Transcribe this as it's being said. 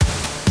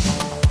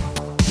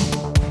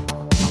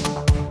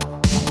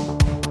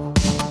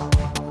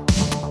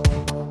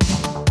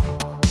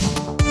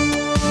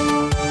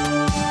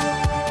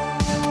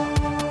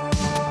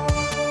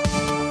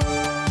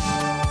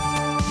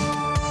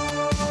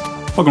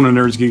Welcome to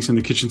Nerds, Geeks, in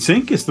the Kitchen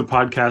Sink. It's the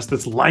podcast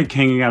that's like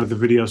hanging out at the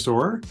video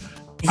store.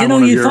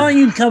 You thought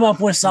you'd come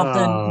up with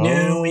something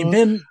new. We've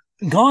been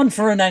gone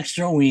for an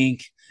extra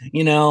week.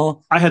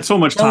 I had so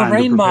much time to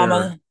prepare.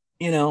 Mama,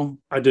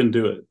 I didn't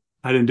do it.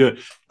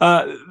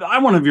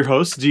 I'm one of your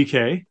hosts,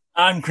 DK.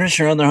 I'm Chris,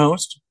 your other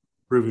host.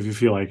 Prove if you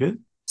feel like it.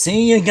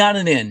 See, you got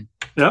it in.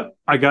 Yep,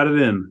 I got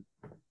it in.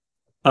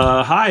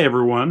 Hi,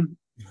 everyone.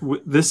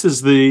 This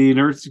is the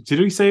Nerds. Did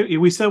we say?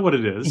 We said what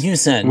it is. You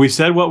said. We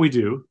said what we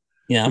do.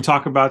 Yeah. We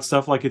talk about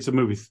stuff like it's a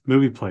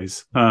movie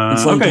place.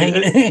 It's like,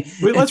 okay,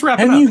 let's wrap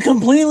it up. Have you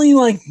completely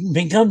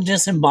become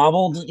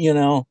disemboweled?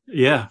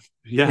 Yeah.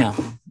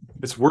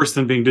 It's worse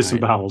than being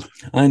disemboweled.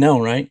 Right. I know,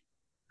 right?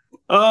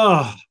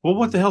 Oh, well,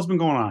 what the hell's been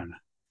going on?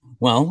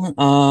 Well,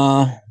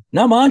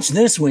 not much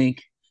this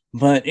week,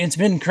 but it's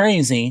been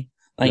crazy.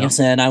 Like I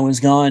said, I was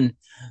gone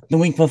the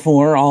week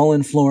before, all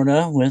in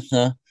Florida with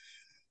the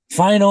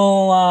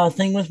final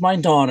thing with my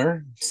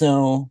daughter.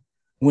 So,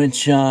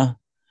 which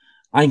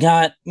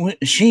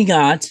she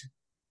got.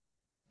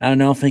 I don't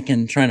know if I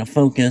can try to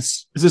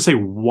focus. Does it say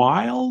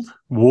wild?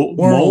 Mold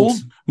World.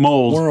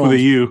 With a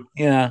U.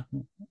 Yeah.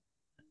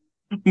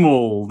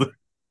 Mold.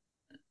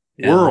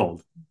 Yeah.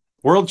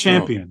 World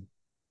champion.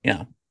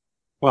 Yeah.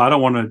 Well, I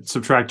don't want to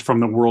subtract from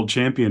the world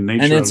champion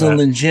nature. And it's of that a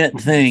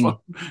legit thing.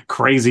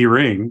 Crazy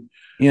ring.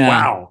 Yeah.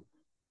 Wow.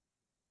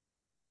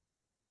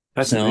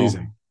 That's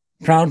amazing.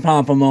 Proud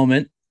Papa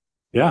moment.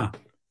 Yeah.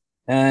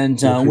 And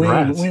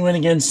we went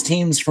against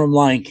teams from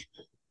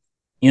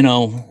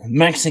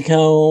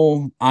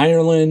Mexico,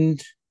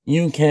 Ireland,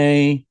 UK,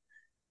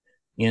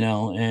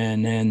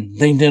 and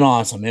they did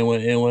awesome. It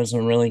was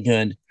a really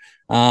good.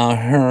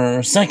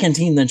 Her second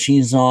team that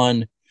she's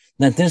on,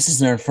 that this is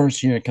their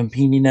first year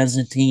competing as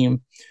a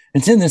team.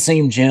 It's in the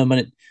same gym,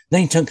 but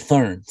they took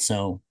third.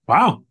 So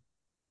wow,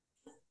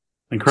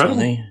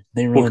 incredible! So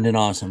they really did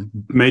awesome.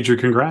 Major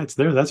congrats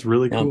there. That's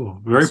really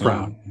cool. Very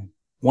proud.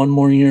 One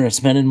more year of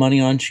spending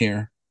money on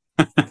cheer.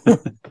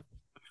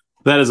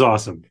 That is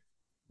awesome.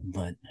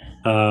 But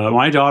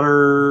my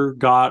daughter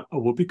got a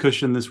whoopee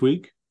cushion this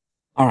week.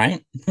 All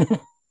right.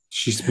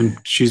 She's been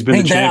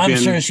the champion. I'm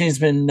sure she's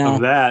been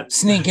that.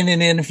 Sneaking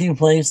it in a few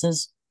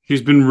places.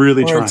 She's been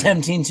really trying.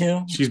 Attempting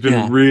to. She's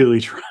been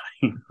really trying.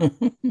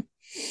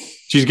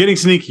 She's getting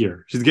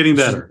sneakier. She's getting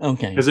better.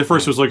 Okay. Because at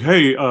first it was like,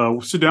 hey,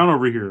 sit down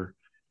over here.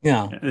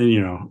 Yeah.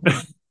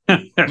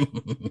 And,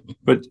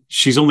 but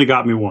she's only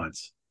got me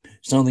once.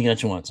 She's only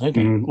got you once.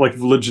 Okay. Like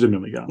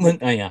legitimately got me.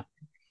 Yeah.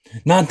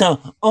 Not the,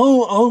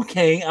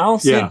 okay, I'll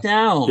sit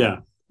down. Yeah.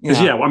 Because,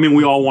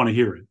 we all want to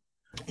hear it.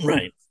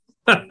 Right.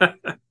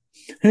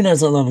 Who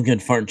doesn't love a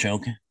good fart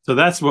joke? So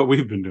that's what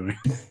we've been doing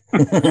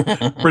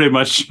pretty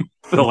much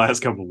for the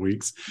last couple of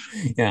weeks.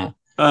 Yeah.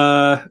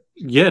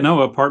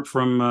 Apart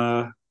from,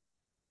 I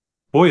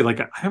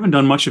haven't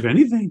done much of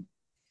anything.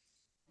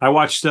 I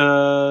watched,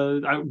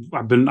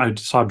 I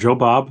saw Joe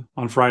Bob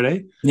on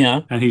Friday.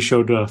 Yeah. And he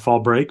showed Fall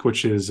Break,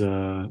 which is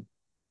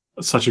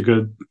such a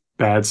good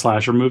bad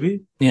slasher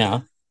movie. Yeah.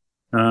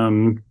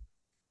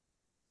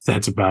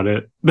 That's about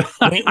it.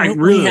 We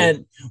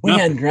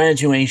had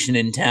graduation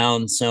in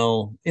town,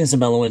 so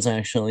Isabella was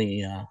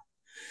actually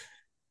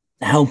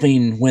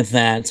helping with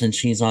that since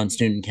she's on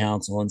student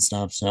council and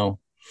stuff. So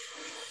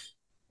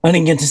I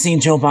didn't get to see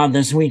Joe Bob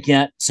this week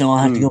yet, so I'll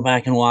have to go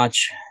back and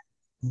watch.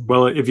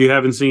 Well, if you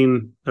haven't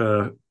seen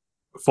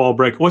Fall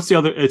Break, what's the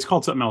other? It's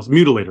called something else.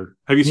 Mutilator.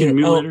 Have you seen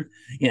Mutilator?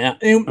 Yeah,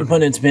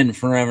 but it's been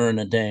forever and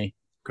a day.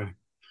 Okay,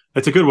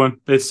 it's a good one.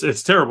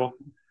 It's terrible.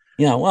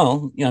 Yeah,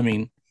 well,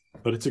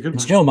 but it's a good one.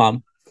 It's Joe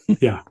Bob.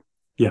 Yeah.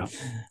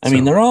 I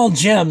mean, they're all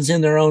gems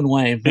in their own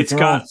way. But it's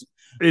got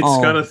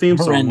a theme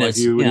song like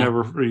you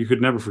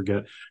could never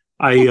forget.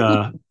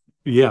 I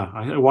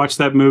watched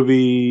that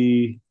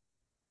movie.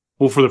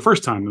 Well, for the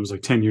first time, it was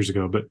like 10 years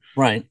ago, but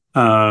right.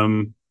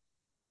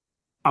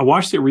 I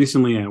watched it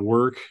recently at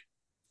work,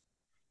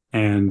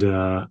 and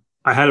I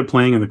had it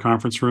playing in the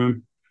conference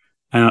room.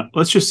 And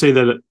let's just say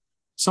that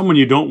someone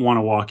you don't want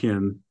to walk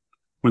in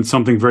when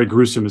something very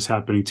gruesome is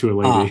happening to a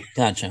lady.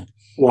 Gotcha.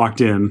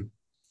 Walked in,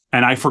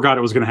 and I forgot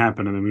it was going to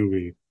happen in the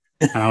movie.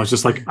 And I was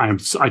just like, I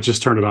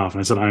just turned it off. And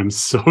I said, I am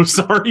so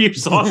sorry you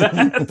saw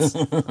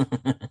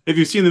that. If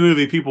you've seen the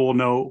movie, people will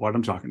know what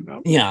I'm talking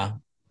about. Yeah.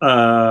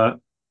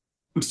 I'm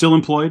still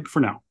employed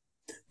for now.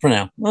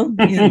 Well,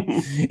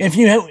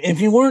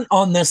 if you weren't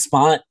on this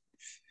spot,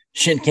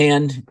 shit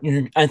canned,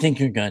 I think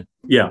you're good.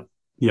 Yeah.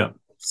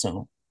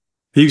 So,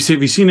 have you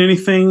seen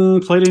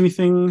anything? Played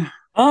anything?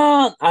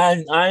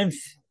 I've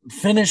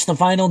finished the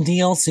final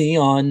DLC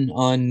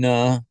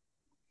on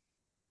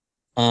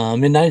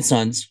Midnight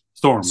Suns.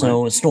 Storm.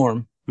 So right?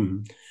 Storm.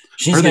 Mm-hmm.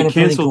 She's they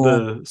canceled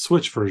the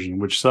Switch version,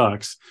 which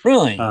sucks.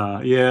 Really?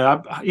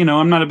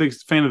 I'm not a big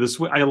fan of the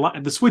Switch.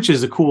 The Switch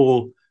is a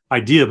cool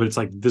idea, but it's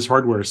like this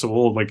hardware is so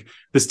old. Like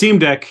the Steam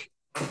Deck,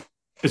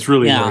 it's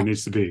really where it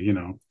needs to be.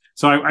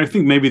 So I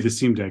think maybe the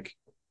Steam Deck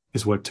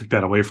is what took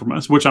that away from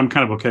us, which I'm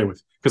kind of okay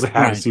with because I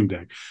had a Steam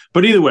Deck.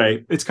 But either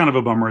way, it's kind of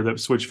a bummer that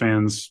Switch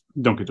fans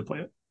don't get to play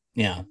it.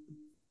 Yeah.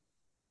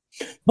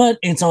 But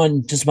it's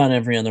on just about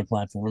every other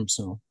platform,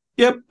 so.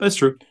 Yep, that's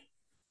true.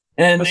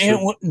 And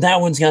that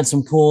one's got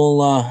some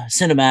cool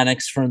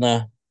cinematics for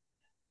the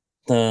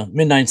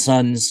Midnight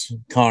Suns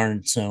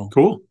card. So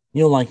cool.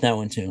 You'll like that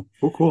one too.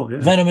 Cool. Yeah.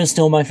 Venom is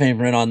still my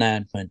favorite on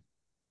that, but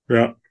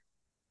yeah,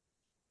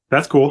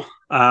 that's cool.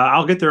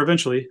 I'll get there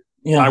eventually.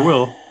 Yeah, I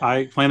will.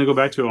 I plan to go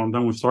back to it when I'm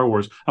done with Star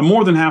Wars. I'm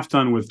more than half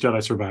done with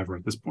Jedi Survivor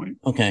at this point.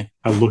 Okay.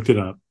 I looked it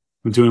up.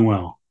 I'm doing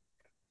well.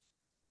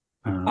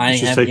 I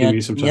have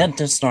yet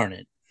to start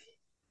it.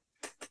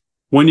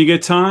 When you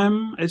get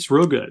time, it's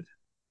real good.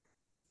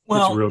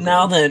 Well, real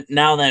now good.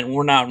 Now that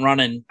we're not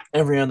running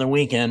every other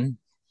weekend,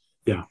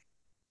 yeah,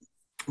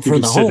 for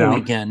the whole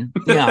weekend,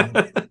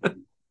 yeah.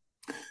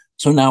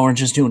 So now we're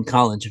just doing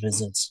college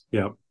visits.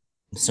 Yep.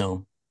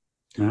 So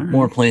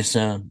more place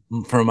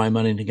for my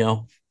money to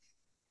go.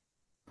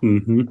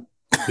 Mm-hmm.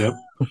 Yep.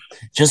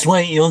 Just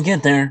wait, you'll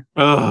get there.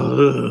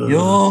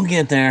 You'll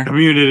get there.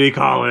 Community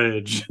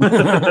college.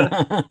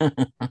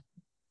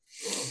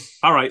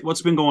 All right,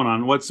 what's been going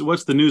on? What's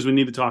the news we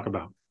need to talk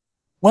about?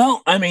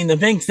 Well, I mean, the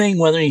big thing,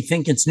 whether you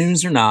think it's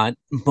news or not,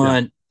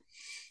 but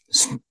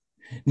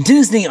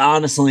Disney,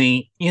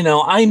 honestly,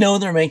 I know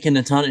they're making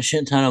a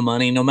shit ton of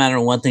money no matter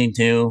what they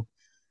do,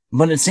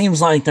 but it seems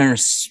like they're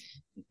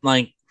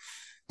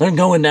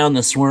going down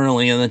the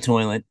swirly in the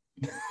toilet.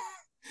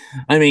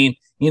 I mean,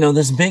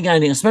 this big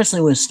idea,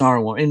 especially with Star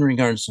Wars, in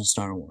regards to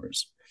Star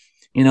Wars,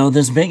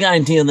 this big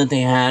idea that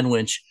they had,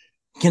 which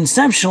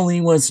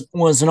conceptually was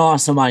an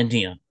awesome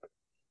idea.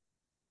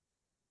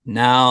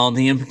 Now,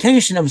 the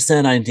implication of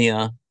said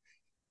idea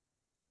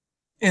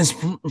is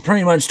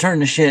pretty much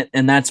turned to shit,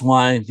 and that's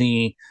why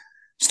the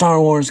Star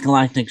Wars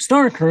Galactic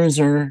Star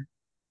Cruiser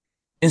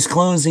is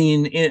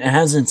closing. It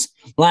has its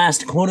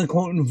last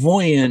quote-unquote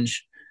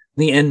voyage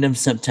the end of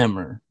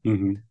September.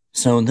 Mm-hmm.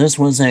 So this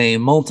was a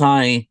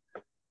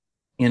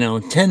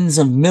tens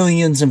of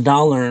millions of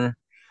dollar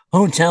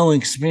hotel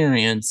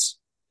experience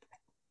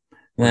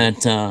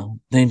that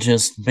they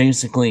just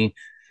basically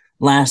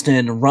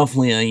lasted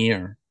roughly a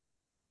year.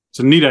 It's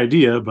a neat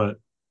idea, but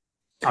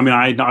I mean,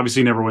 I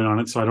obviously never went on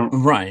it, so I don't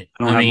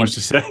have much to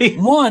say.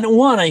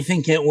 One, I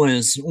think it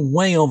was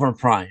way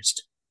overpriced.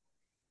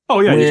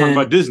 Oh yeah, you're talking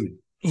about Disney.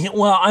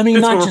 Well, I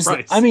mean, not just.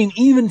 I mean,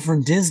 even for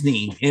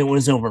Disney, it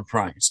was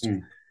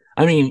overpriced.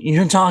 I mean,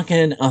 you're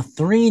talking a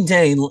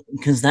 3-day,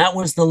 because that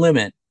was the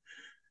limit.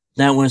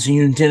 That was,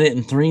 you did it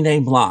in 3-day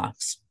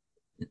blocks.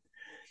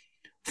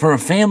 For a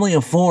family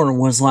of 4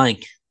 was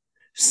like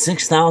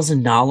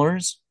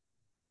 $6,000.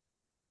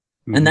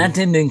 And that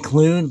didn't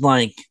include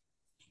like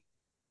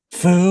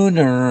food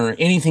or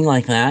anything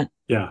like that.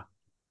 Yeah.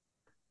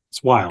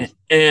 It's wild.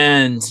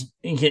 And,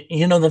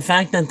 the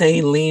fact that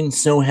they leaned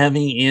so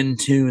heavy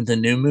into the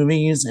new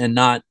movies and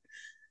not,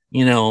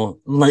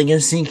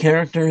 legacy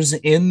characters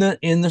in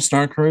the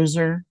Star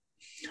Cruiser,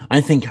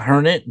 I think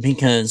hurt it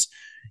because,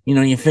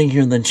 you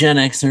figure the Gen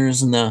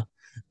Xers and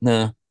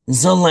the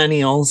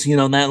Zillennials,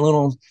 that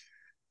little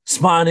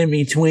spot in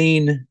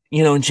between,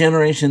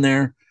 generation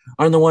there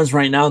are the ones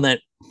right now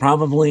that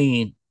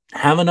probably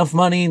have enough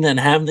money that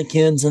have the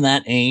kids in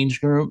that age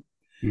group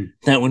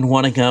that would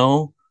want to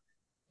go.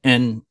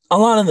 And a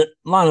lot of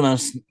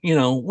us,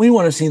 we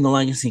want to see the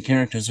legacy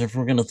characters if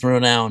we're going to throw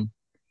down.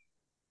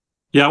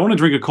 Yeah, I want to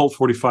drink a Colt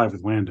 45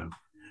 with Lando.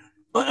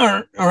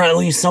 Or at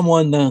least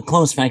someone the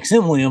close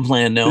facsimile of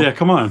Lando. Yeah,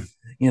 come on.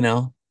 I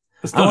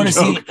want to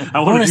see. I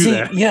want to see.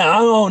 That. Yeah.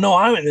 Oh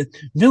no.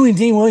 Billy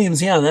D.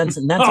 Williams. Yeah, that's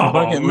a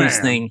bucket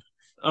list thing.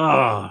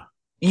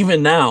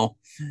 Even now,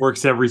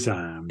 works every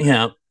time.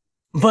 Yeah,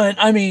 but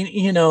I mean,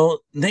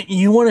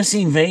 you want to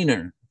see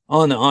Vader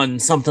on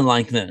something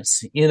like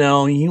this. You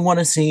want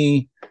to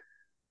see.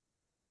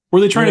 Were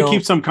they trying to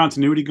keep some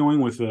continuity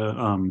going with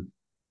the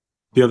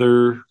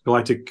other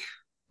galactic?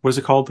 What is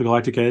it called? The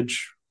Galactic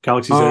Edge,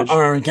 Galaxy's Edge,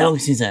 or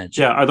Galaxy's Edge?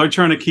 Yeah, are they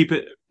trying to keep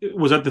it?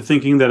 Was that the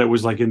thinking that it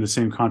was like in the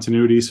same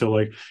continuity? So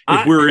like,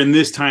 if we're in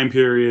this time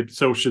period,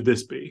 so should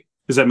this be?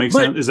 Does that make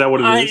sense? Is that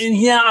what it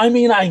is? Yeah, I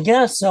mean, I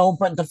guess so.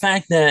 But the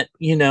fact that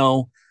you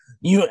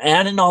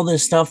added all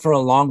this stuff for a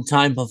long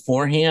time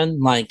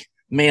beforehand, like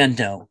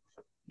Mando,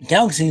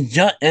 Galaxy's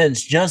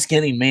Edge just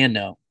getting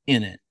Mando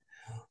in it.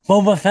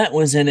 Boba Fett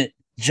was in it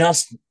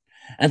just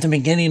at the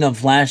beginning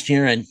of last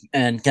year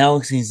and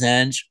Galaxy's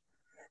Edge,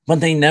 but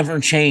they never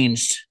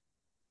changed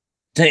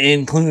to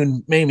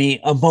include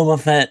maybe a Boba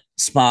Fett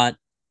spot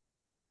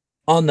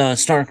on the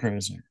Star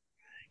Cruiser.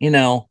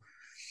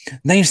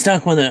 They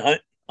stuck with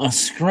a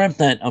script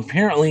that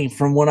apparently,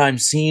 from what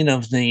I've seen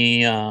of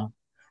the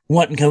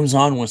what goes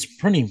on, was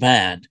pretty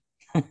bad.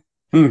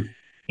 So,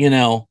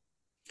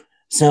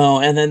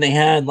 and then they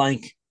had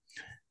like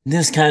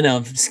this kind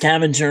of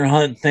scavenger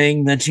hunt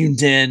thing that you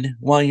did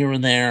while you were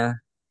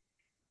there.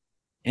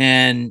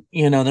 And,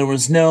 there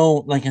was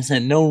no, like I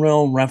said, no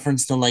real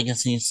reference to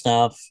legacy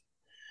stuff,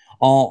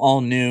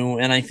 all new.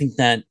 And I think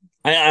that,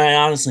 I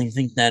honestly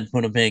think that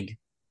put a big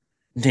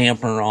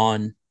damper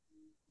on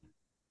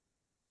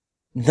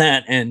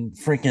that and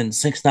freaking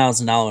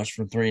 $6,000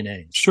 for 3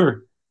 days.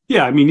 Sure.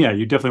 Yeah. I mean, yeah,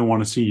 you definitely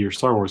want to see your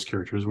Star Wars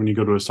characters when you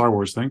go to a Star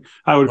Wars thing.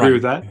 I would agree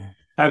with that.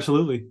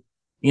 Absolutely.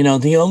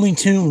 the only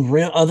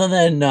two other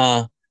than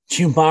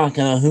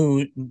Chewbacca,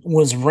 who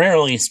was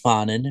rarely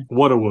spotted.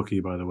 What a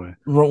Wookiee, by the way.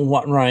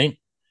 What right?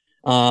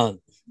 God,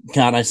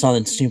 I saw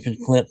that stupid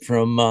clip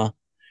from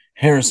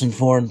Harrison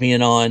Ford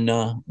being on.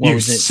 What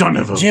was it? Son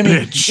of a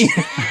bitch!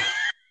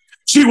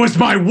 She was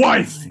my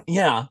wife.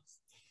 Yeah.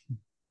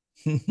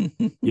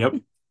 Yep.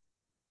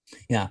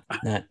 Yeah,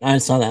 I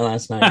saw that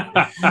last night.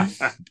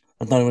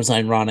 I thought it was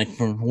ironic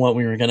for what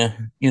we were gonna,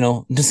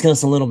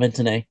 discuss a little bit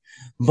today.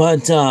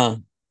 But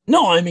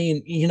no, I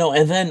mean,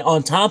 and then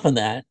on top of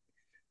that,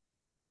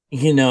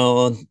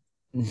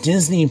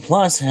 Disney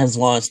Plus has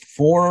lost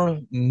 4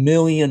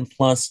 million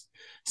plus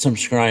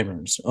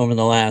subscribers over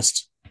the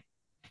last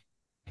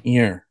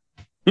year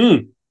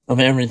of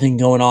everything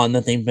going on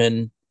that they've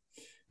been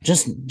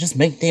just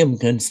make damn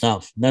good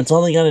stuff. That's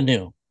all they got to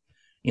do,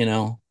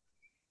 Well,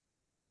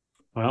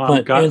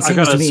 I got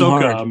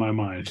Ahsoka on my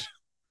mind.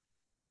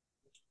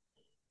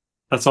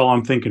 That's all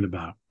I'm thinking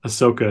about.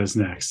 Ahsoka is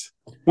next.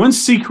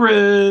 When's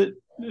Secret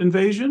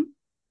Invasion?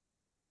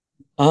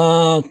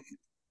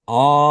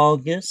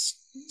 August,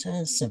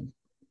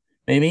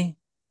 maybe,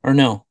 or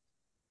no?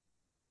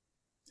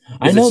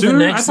 I know the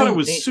next. I thought it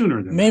was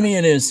sooner than maybe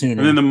that. It is sooner.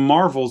 And then the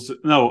Marvels.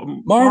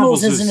 No,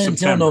 Marvels isn't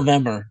until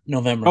November.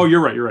 Oh, you're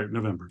right.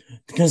 November.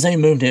 Because they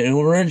moved it. It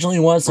originally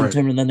was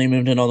September, right. Then they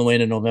moved it all the way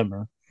to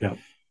November. Yeah.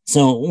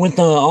 So with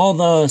all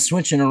the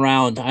switching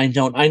around, I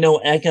know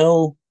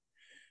Echo.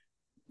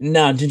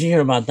 No, did you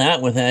hear about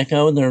that with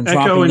Echo? They're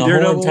dropping the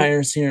whole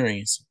entire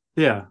series.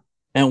 Yeah.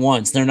 At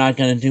once. They're not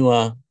going to do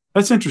a.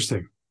 That's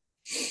interesting.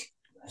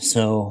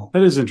 So.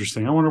 That is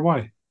interesting. I wonder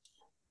why.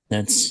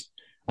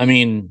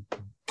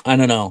 I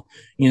don't know.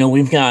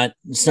 We've got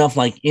stuff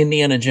like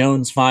Indiana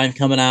Jones 5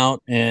 coming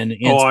out, and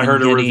I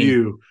heard a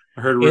review.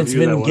 It's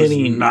been that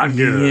getting not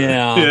good.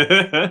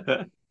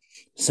 Yeah.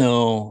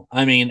 So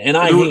and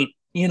I hate.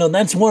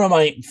 That's one of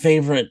my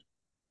favorite.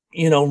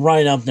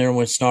 Right up there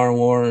with Star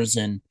Wars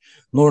and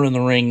Lord of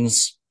the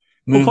Rings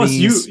movies. Well,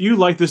 plus, you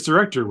like this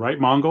director, right?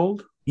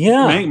 Mangold.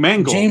 Yeah,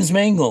 Mangold. James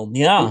Mangold.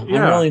 Yeah,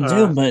 I really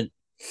do. But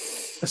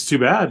that's too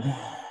bad.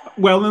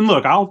 Well, then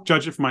look, I'll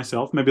judge it for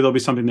myself. Maybe there'll be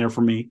something there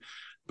for me.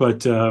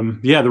 But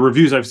the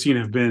reviews I've seen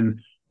have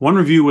been, one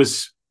review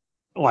was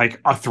like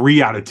a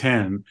 3 out of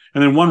 10,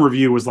 and then one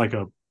review was like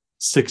a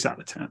 6 out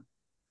of 10.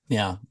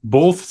 Yeah,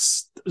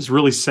 both is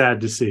really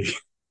sad to see.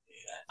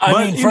 I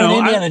want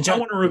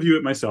to review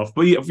it myself,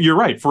 but you're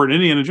right. For an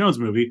Indiana Jones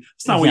movie,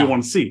 it's not what you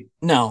want to see.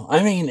 No,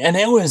 and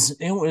it was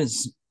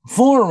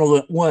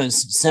 4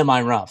 was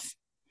semi rough.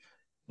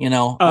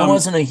 I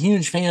wasn't a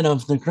huge fan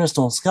of the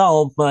Crystal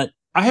Skull, but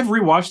I have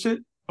rewatched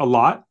it a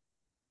lot.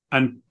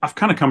 And I've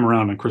kind of come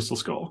around on Crystal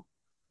Skull.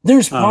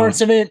 There's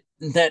parts of it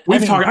that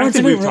we've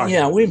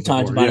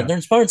talked about it.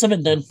 There's parts of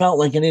it that felt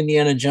like an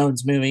Indiana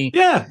Jones movie.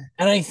 Yeah.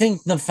 And I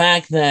think the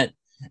fact that,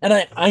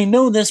 and I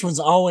know this was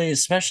always,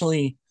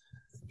 especially,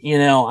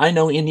 I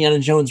know Indiana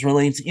Jones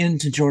relates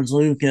into George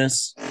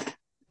Lucas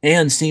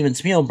and Steven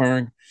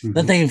Spielberg,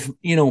 that they've,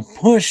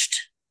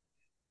 pushed,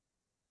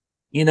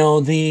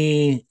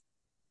 the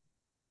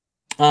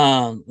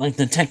like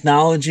the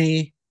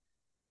technology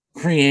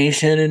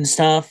creation and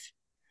stuff.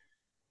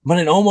 But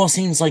it almost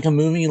seems like a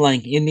movie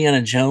like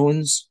Indiana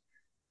Jones.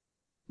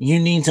 You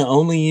need to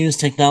only use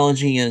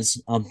technology as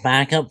a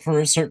backup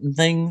for certain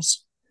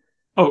things.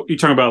 Oh, you're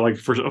talking about like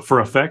for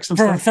effects and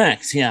stuff? For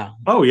effects, yeah.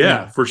 Oh,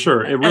 yeah, for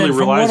sure. It really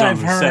relies on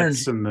the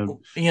sets and the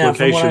locations.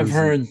 From what I've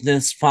heard,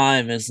 this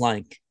 5 is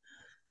like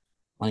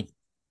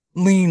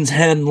leans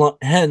head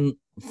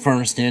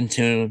first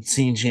into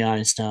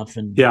CGI stuff.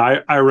 And yeah,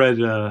 I read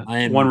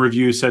one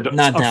review said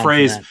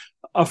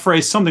a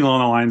phrase something along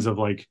the lines of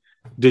like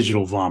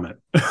digital vomit.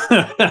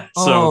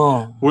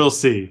 We'll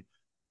see.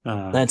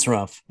 That's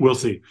rough. We'll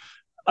see.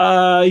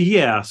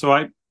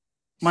 So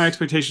my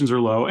expectations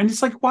are low, and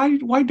it's like, why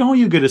don't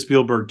you get a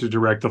Spielberg to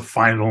direct the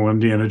final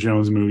Indiana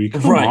Jones movie?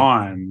 Come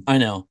on. I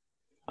know.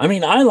 I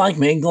like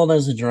Mangold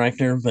as a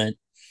director, but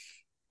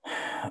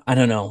I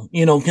don't know.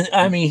 He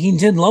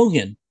did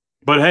Logan.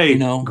 But hey,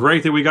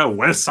 great that we got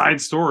West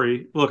Side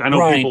Story. Look, I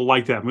know people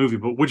like that movie,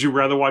 but would you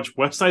rather watch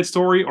West Side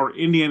Story or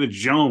Indiana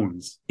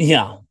Jones?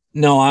 Yeah.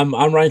 No,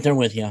 I'm right there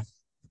with you.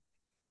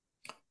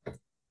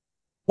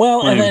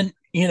 Well, and then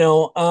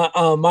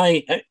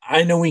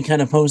I know we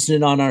kind of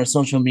posted on our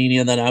social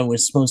media that I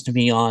was supposed to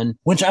be on,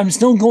 which I'm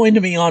still going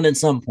to be on at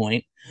some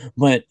point,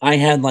 but I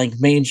had like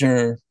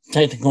major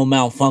technical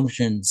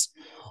malfunctions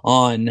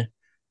on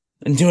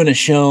doing a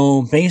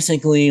show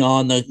basically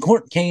on the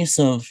court case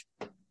of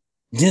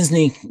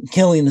Disney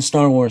killing the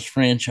Star Wars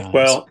franchise.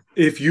 Well,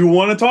 if you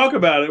want to talk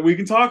about it, we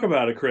can talk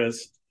about it,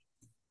 Chris.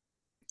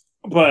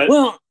 But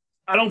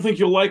I don't think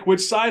you'll like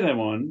which side I'm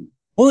on.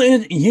 Well,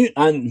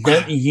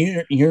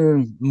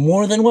 you're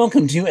more than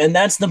welcome to, and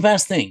that's the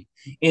best thing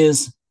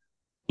is,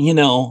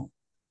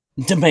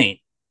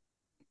 debate.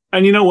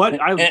 And you know what?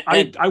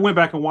 I went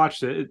back and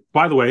watched it.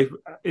 By the way,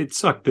 it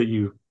sucked that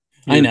you.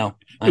 I know.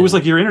 It was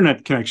like your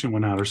internet connection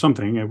went out or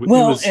something.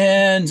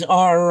 And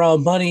our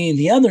buddy,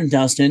 the other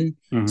Dustin,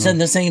 said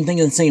the same thing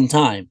at the same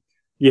time.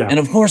 Yeah. And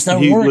of course,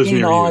 they're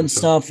working on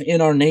stuff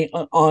in our in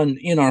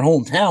our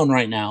hometown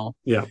right now.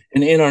 Yeah.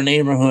 And in our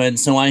neighborhood.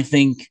 So I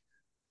think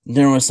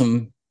there was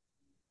some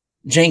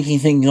janky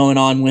thing going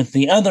on with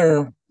the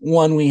other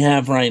one we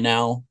have right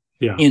now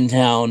in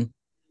town.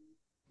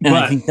 And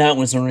I think that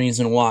was the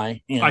reason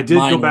why. I did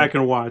go back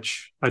and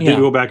watch. I did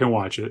go back and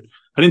watch it.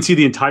 I didn't see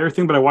the entire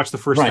thing, but I watched the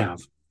first half.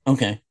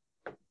 Okay.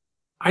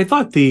 I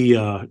thought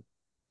the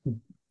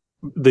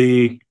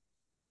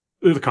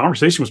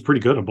conversation was pretty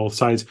good on both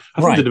sides.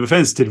 I think the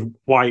defense did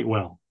quite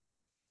well.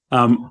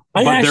 I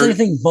actually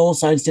think both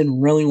sides did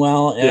really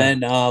well,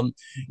 and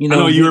you know, I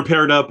know you were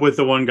paired up with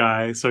the one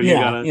guy, so we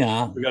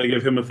gotta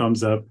give him a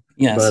thumbs up.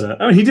 Yes,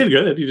 but he did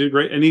good. He did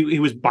great, and he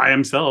was by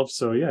himself,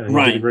 so he did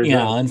a great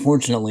job.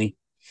 Unfortunately,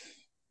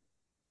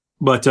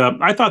 but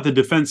I thought the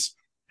defense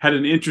had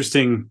an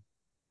interesting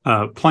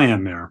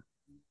plan there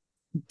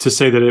to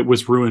say that it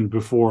was ruined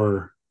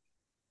before.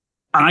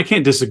 And I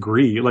can't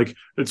disagree. Like,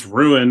 it's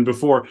ruined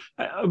before,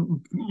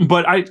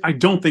 but I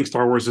don't think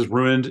Star Wars is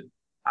ruined.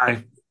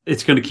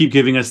 It's going to keep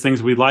giving us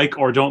things we like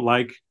or don't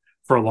like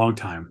for a long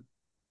time.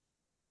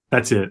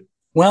 That's it.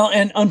 Well,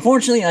 and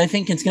unfortunately, I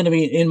think it's going to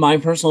be, in my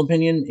personal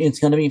opinion, it's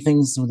going to be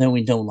things that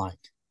we don't like.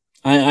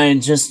 I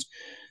just,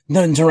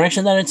 the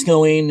direction that it's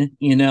going,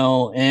 you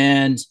know,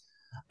 and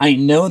I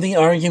know the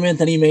argument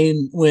that he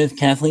made with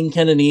Kathleen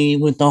Kennedy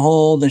with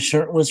the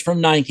shirt was from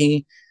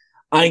Nike.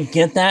 I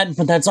get that,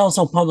 but that's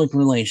also public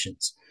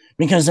relations,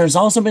 because there's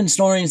also been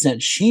stories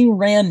that she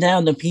ran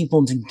down the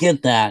people to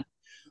get that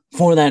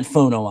for that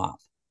photo op.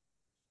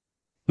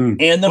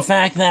 And the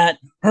fact that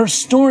her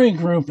story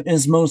group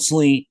is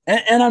mostly,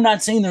 and I'm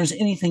not saying there's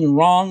anything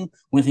wrong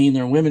with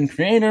either women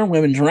creator,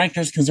 women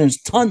directors, because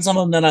there's tons of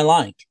them that I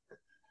like.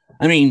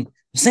 I mean,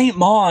 Saint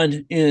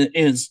Maud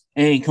is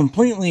a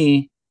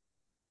completely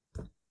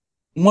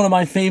one of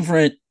my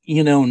favorite,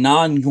 you know,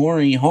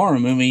 non-gory horror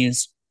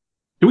movies.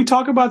 Did we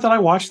talk about that? I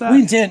watched that?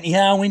 We did.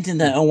 Yeah, we did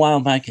that a while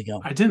back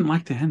ago. I didn't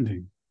like the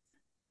ending.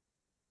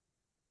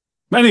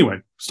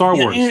 Anyway, Star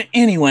Wars.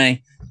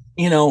 Anyway,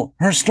 you know,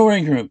 her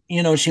story group,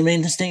 you know, she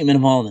made the statement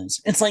of all this.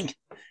 It's like,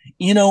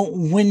 you know,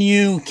 when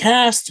you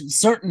cast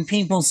certain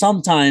people,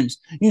 sometimes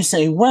you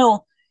say,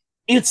 well,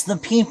 it's the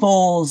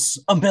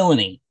people's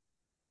ability.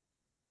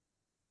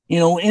 You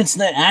know, it's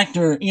the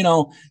actor, you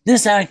know,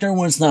 this actor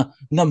was the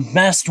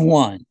best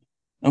one.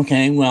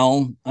 Okay,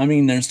 well, I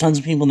mean, there's tons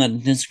of people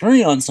that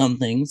disagree on some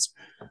things.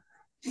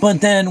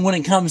 But then when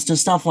it comes to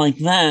stuff like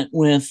that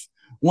with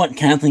what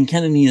Kathleen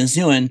Kennedy is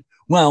doing,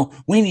 well,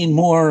 we need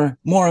more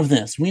of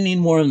this. We need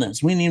more of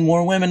this. We need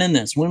more women in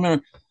this.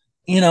 Women,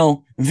 you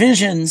know,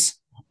 Visions,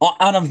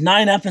 out of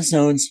 9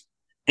 episodes,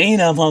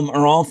 8 of them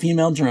are all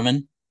female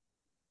driven.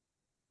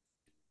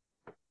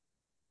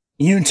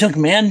 You took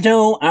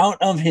Mando out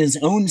of his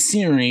own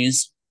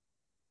series,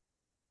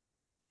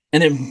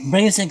 and it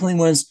basically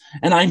was,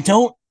 and I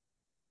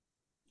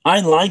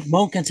like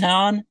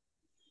Bo-Katan,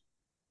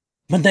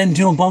 but then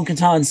do a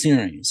Bo-Katan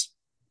series.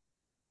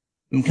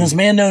 Because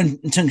Mando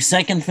took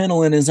second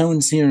fiddle in his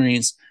own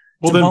series.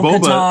 Well, then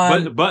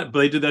Boba, but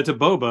they did that to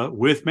Boba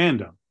with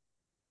Mando.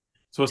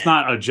 So it's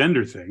not a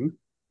gender thing.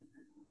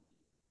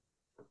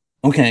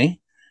 Okay.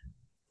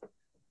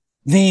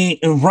 The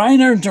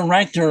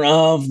writer-director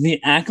of The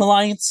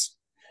Acolytes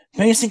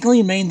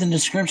basically made the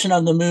description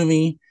of the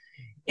movie,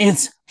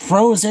 it's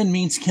Frozen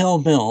meets Kill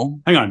Bill.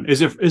 Hang on.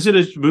 Is it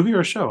a movie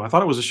or a show? I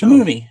thought it was a show. A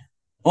movie.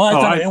 Well, I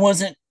thought it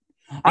wasn't.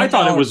 I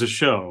thought it was a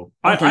show.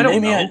 Okay, I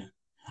don't know.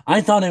 I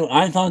thought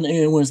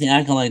it was the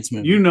Acolytes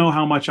movie. You know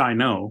how much I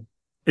know.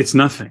 It's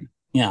nothing.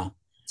 Yeah.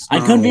 I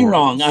could be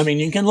wrong. I mean,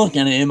 you can look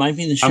at it. It might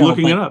be the show. I'm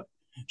looking it up.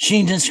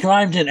 She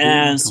described it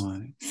as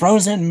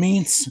Frozen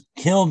meets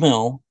Kill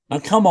Bill. Now,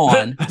 come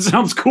on. That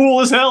sounds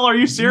cool as hell. Are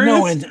you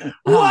serious? No,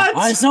 what?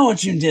 I saw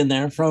what you did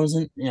there,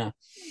 Frozen. Yeah.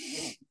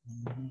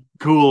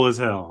 Cool as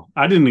hell.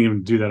 I didn't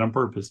even do that on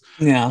purpose.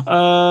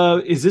 Yeah.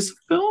 Is this a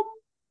film?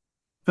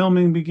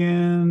 Filming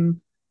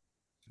began.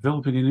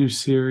 Developing a new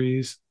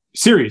series.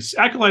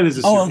 Acolyte is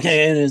a series. Oh,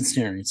 okay. It is a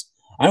series.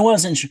 I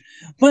wasn't sure.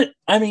 But,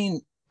 I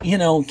mean, you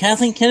know,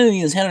 Kathleen Kennedy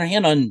has had her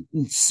hand on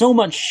so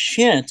much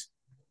shit.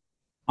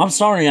 I'm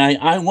sorry.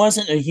 I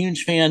wasn't a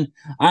huge fan.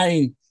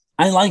 I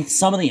liked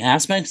some of the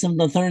aspects of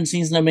the 3rd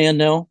season of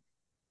Mando.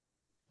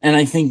 And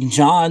I think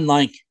John,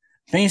 like,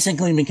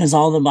 basically because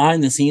all the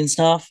behind the scenes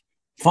stuff,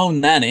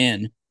 phoned that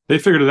in. They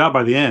figured it out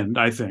by the end,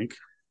 I think.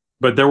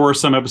 But there were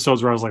some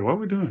episodes where I was like, what are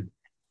we doing?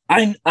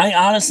 I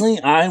honestly,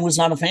 I was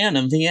not a fan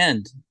of the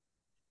end.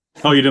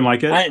 Oh, you didn't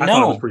like it? I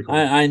thought it was pretty cool.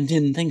 I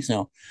didn't think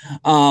so.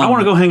 I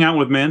want to go hang out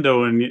with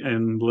Mando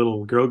and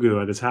little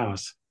Grogu at his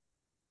house.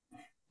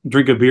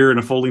 Drink a beer in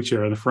a folding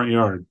chair in the front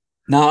yard.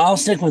 No, I'll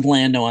stick with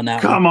Lando on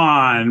that. Come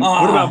on.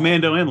 What about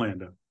Mando and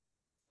Lando?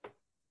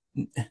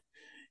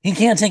 He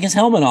can't take his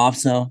helmet off,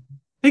 so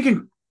he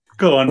can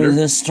go under. With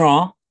this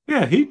straw.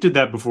 Yeah, he did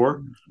that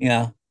before.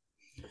 Yeah.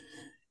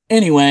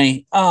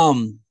 Anyway,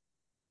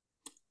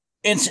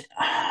 it's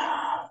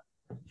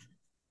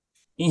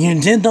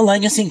you did the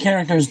legacy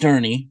characters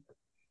dirty.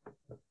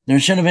 There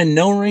should have been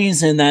no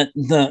reason that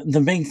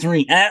the big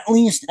 3, at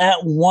least at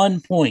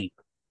one point,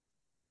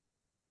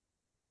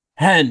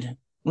 had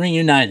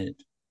reunited.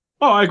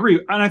 Oh, I agree.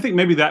 And I think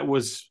maybe that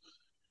was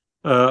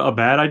a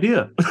bad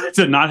idea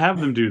to not have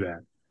them do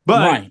that.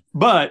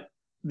 But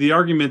the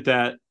argument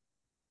that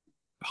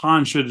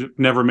Han should have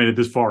never made it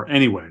this far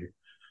anyway,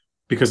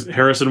 because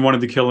Harrison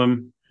wanted to kill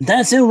him.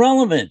 That's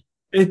irrelevant.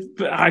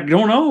 I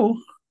don't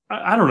know.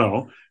 I don't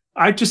know.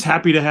 I'm just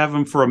happy to have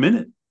him for a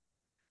minute,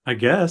 I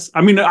guess.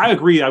 I mean, I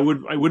agree. I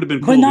would have been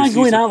cool. But not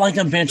going out like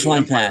a bitch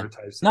like that.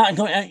 Not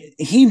going.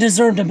 He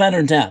deserved a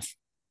better death.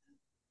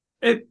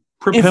 It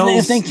propels.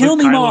 If they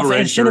killed him off,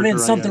 it should have been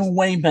something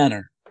way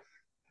better.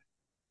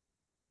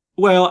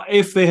 Well,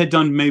 if they had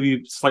done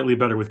maybe slightly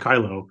better with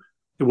Kylo,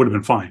 it would have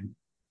been fine.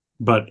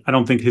 But I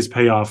don't think his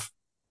payoff,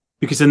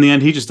 because in the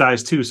end he just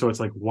dies too. So it's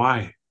like,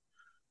 why?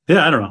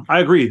 Yeah, I don't know. I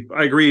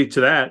agree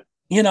to that.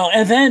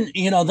 And then,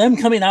 them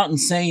coming out and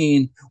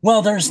saying,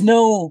 well, there's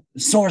no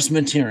source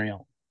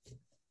material.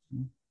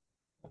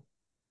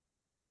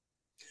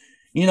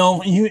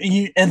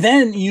 And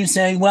then you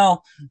say,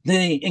 well,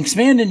 the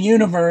expanded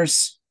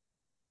universe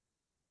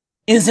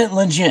isn't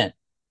legit.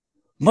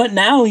 But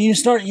now you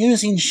start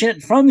using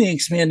shit from the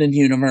expanded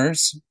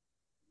universe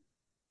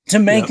to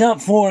make up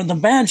for the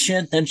bad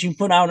shit that you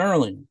put out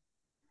earlier.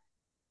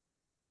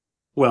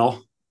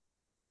 Well,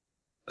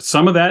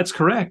 some of that's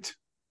correct.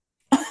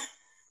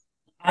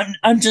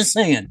 I'm just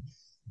saying,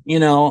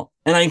 and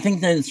I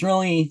think that it's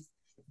really,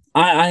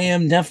 I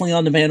am definitely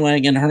on the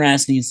bandwagon. Her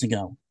ass needs to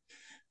go.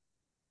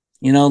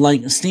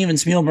 Like Steven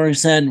Spielberg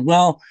said,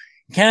 well,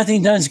 Kathy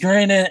does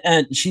great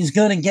at she's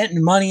good at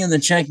getting money in the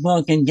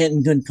checkbook and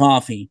getting good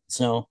coffee.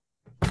 So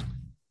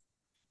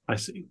I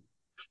see.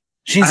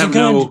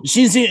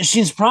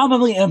 She's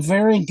probably a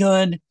very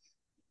good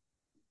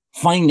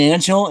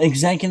financial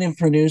executive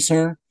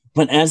producer,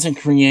 but as a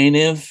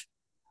creative,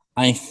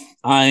 I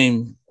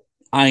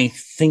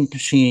think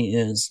she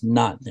is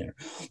not there.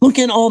 Look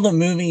at all the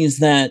movies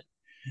that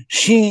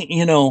she,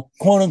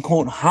 quote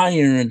unquote,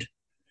 hired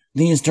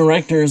these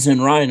directors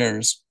and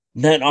writers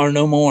that are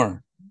no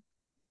more.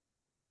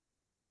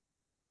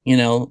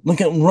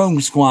 Look at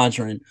Rogue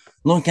Squadron.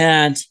 Look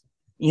at,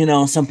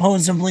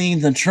 supposedly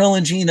the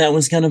trilogy that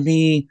was going to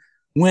be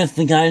with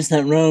the guys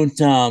that wrote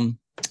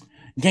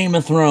Game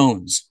of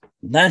Thrones.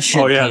 That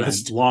shit canned.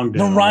 That's long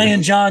dead. The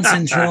Rian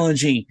Johnson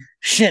trilogy,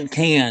 shit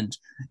canned.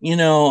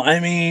 I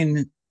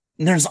mean,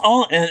 there's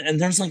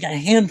there's like a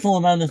handful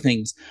of other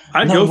things.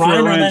 I'd go for a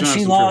Rian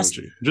Johnson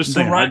trilogy. Just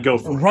saying, I'd go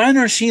for it.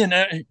 Writer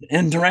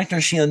and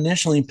director she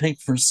initially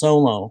picked for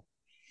Solo.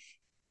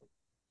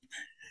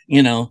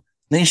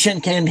 They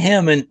shit canned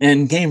him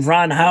and gave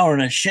Ron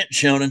Howard a shit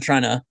show to try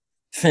to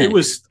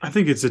fix. I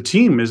think it's a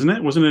team, isn't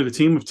it? Wasn't it a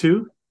team of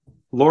two?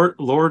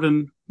 Lord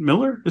and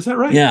Miller? Is that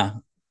right? Yeah.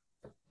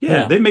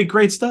 Yeah, they make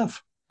great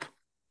stuff.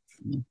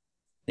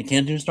 They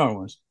can't do Star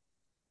Wars.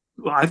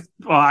 Well,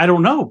 I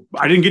don't know.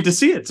 I didn't get to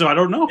see it, so I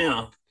don't know.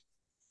 Yeah.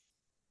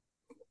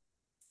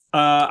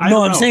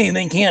 I'm saying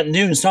they can't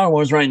do Star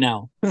Wars right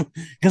now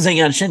because they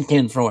got shit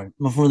canned for it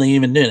before they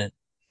even did it.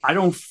 I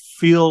don't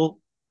feel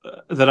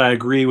that I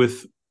agree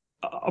with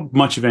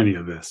much of any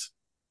of this.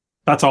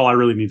 That's all I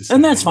really need to say.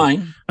 And that's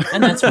fine.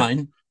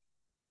 Fine.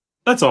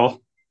 That's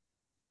all.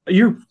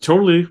 You're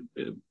totally.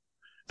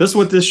 That's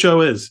what this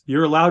show is.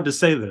 You're allowed to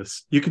say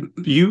this. You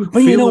feel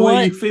the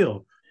way you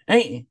feel.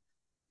 Hey,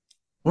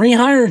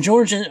 rehire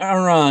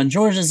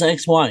George's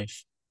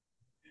ex-wife.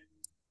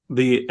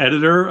 The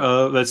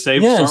editor that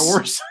saved Star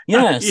Wars?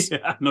 Yes.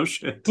 Yeah, no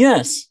shit.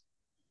 Yes.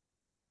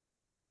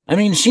 I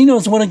mean, she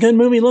knows what a good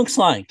movie looks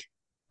like.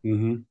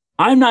 Mm-hmm.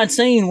 I'm not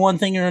saying one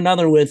thing or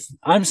another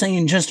I'm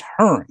saying just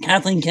her,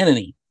 Kathleen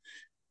Kennedy.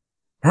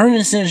 Her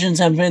decisions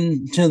have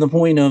been to the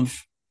point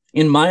of,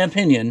 in my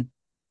opinion,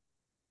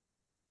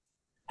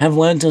 have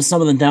led to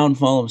some of the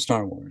downfall of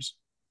Star Wars.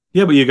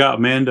 Yeah, but you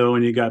got Mando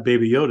and you got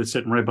Baby Yoda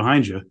sitting right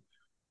behind you.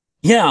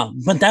 Yeah,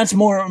 but that's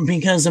more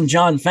because of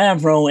Jon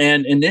Favreau,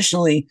 and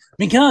initially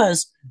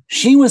because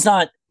she was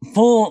not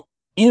full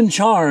in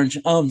charge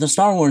of the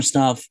Star Wars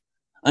stuff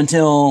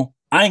until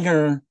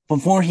Iger,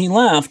 before he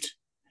left,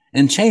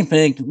 and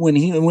Chapek, when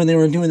they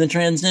were doing the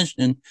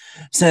transition,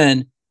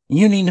 said,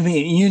 you need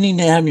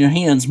to have your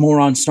hands more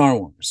on Star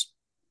Wars.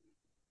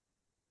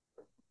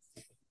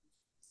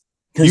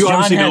 You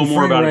obviously know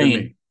more about it than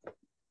me.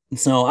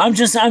 So I'm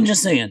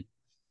just saying.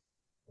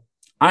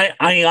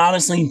 I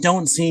honestly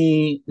don't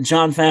see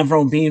Jon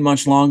Favreau being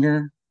much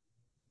longer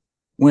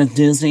with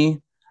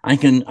Disney. I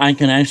can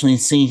actually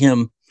see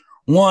him,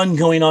 one,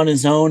 going on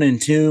his own,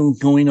 and two,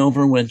 going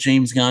over with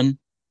James Gunn.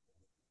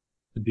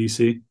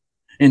 DC.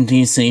 In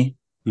DC.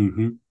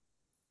 Mm-hmm.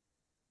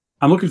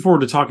 I'm looking forward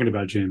to talking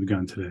about James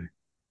Gunn today.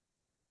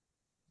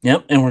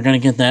 Yep, and we're going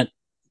to get that.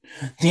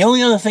 The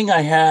only other thing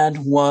I had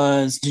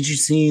was, did you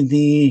see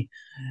the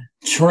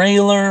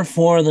trailer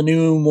for the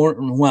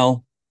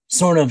new,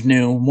 sort of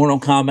new Mortal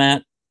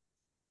Kombat?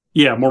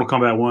 Yeah, Mortal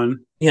Kombat 1.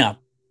 Yeah.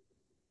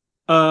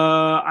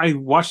 I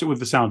watched it with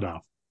the sound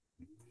off.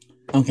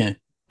 Okay.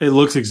 It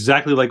looks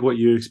exactly like what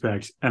you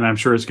expect, and I'm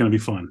sure it's going to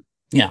be fun.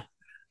 Yeah.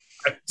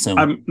 So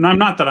I'm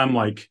not that I'm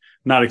like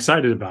not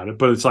excited about it,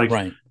 but it's like,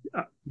 right.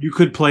 You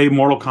could play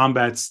Mortal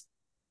Kombat's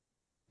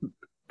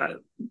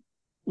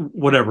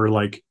whatever,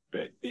 like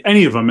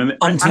any of them. And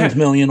umpteenth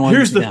million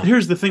ones.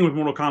 Here's the thing with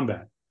Mortal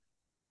Kombat.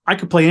 I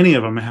could play any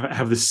of them and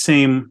have the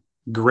same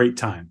great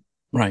time.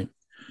 Right.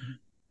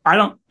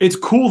 It's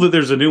cool that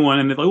there's a new one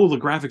and the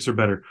graphics are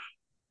better.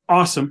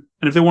 Awesome.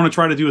 And if they want to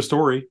try to do a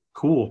story,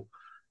 cool.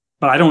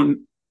 But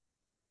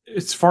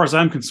as far as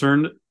I'm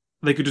concerned,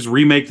 they could just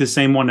remake the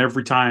same one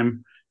every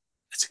time.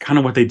 That's kind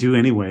of what they do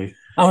anyway.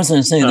 I was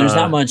going to say, there's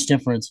not much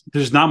difference.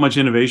 There's not much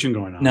innovation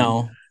going on.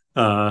 No.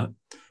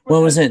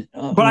 What was it?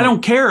 But I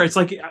don't care. It's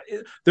like,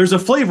 there's a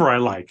flavor I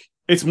like.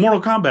 It's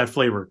Mortal Kombat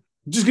flavor.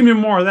 Just give me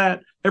more of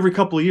that every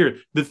couple of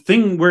years. The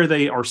thing where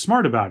they are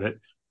smart about it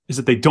is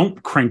that they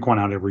don't crank one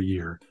out every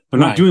year. They're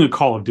not doing a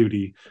Call of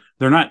Duty.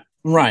 They're not.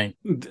 Right.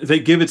 They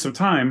give it some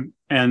time,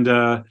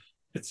 and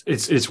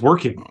it's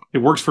working. It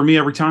works for me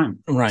every time.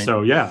 Right.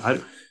 So yeah.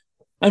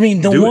 I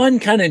mean, the one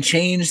kind of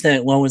changed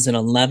that. What was it?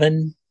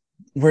 11,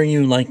 where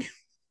you like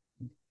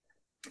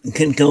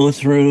can go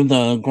through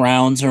the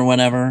grounds or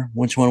whatever.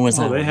 Which one was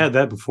that? They had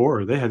that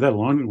before. They had that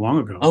long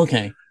ago.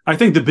 Okay. I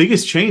think the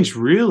biggest change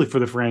really for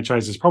the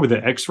franchise is probably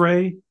the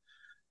X-ray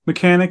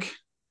mechanic.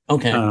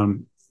 Okay.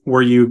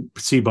 Where you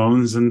see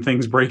bones and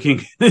things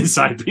breaking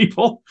inside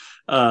people.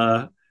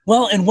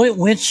 Well, and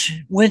which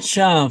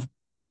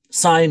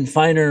side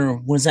fighter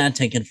was that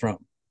taken from?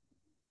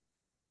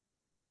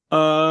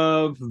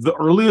 The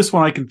earliest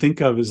one I can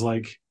think of is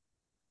like,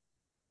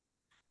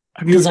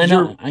 because I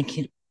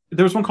can't.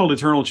 There was one called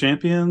Eternal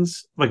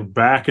Champions, like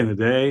back in the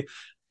day.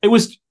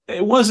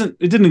 It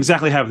didn't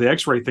exactly have the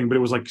X-ray thing, but it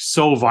was like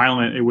so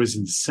violent, it was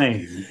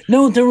insane.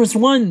 No, there was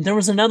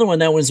another one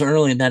that was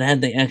early that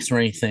had the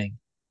X-ray thing.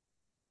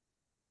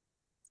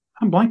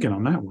 I'm blanking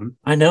on that one.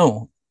 I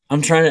know.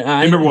 I'm trying to.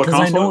 I remember what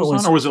console it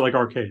was on, or was it like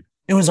arcade?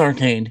 It was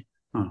arcade.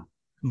 Huh.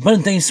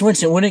 But they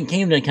switched it when it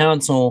came to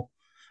console.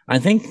 I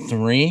think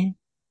PS3.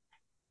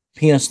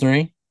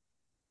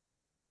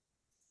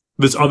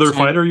 This other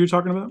fighter you're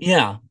talking about?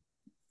 Yeah.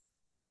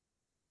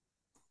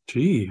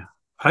 Gee,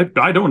 I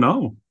don't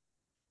know.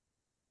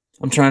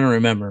 I'm trying to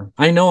remember.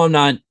 I know I'm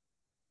not.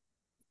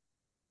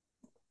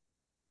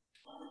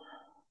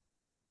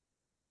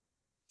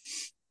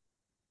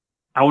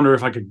 I wonder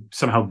if I could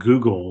somehow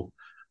Google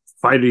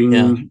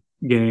fighting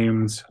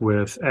games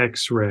with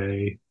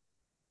X-ray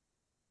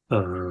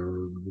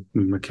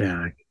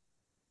mechanic.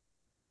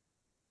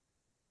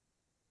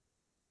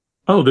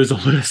 Oh, there's a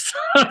list.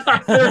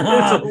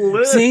 There's a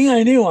list. See,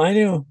 I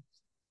knew.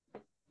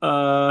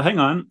 Hang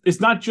on.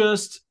 It's not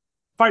just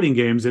fighting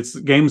games. It's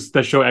games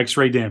that show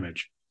X-ray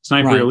damage.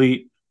 Sniper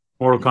Elite,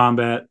 Mortal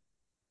Kombat,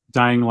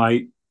 Dying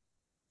Light,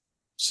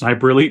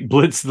 Sniper Elite,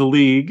 Blitz the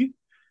League,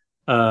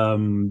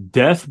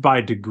 Death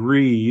by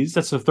Degrees.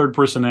 That's a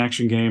third-person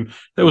action game.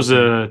 That was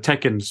a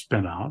Tekken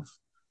spinoff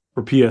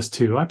for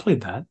PS2. I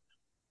played that.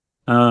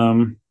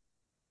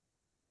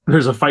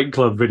 There's a Fight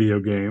Club video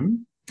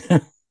game.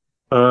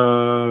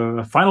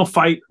 Final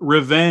Fight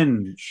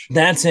Revenge.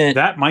 That's it.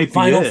 That might be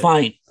Final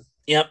Fight.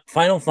 Yep,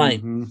 Final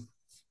Fight.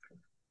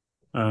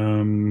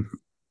 Mm-hmm.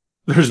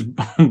 There's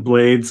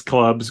blades,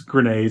 clubs,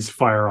 grenades,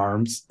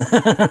 firearms.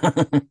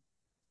 Yeah.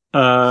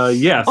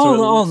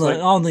 So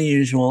all the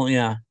usual.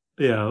 Yeah.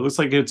 Yeah. It looks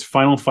like it's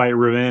Final Fight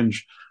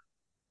Revenge.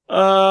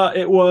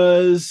 It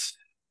was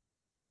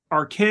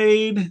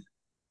arcade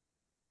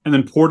and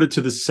then ported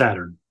to the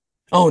Saturn.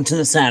 Oh, to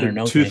the Saturn.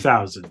 Okay.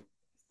 2000.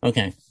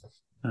 Okay.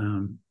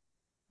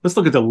 Let's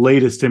look at the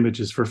latest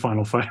images for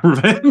Final Fight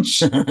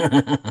Revenge.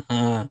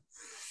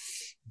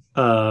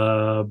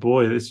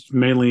 Boy, it's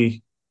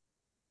mainly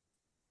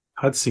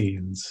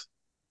cutscenes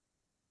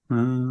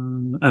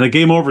and a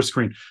game over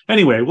screen.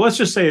 Anyway, let's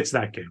just say it's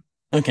that game.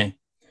 Okay.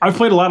 I've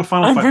played a lot of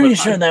Final Fight. I'm pretty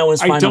sure that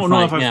was Final Fight. I don't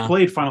know if I've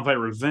played Final Fight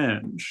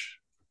Revenge.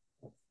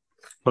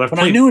 But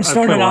I knew it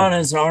started on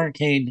as an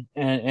arcade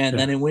and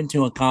then it went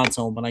to a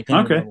console, but I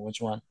couldn't remember which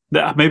one.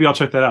 Maybe I'll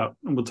check that out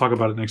and we'll talk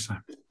about it next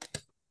time.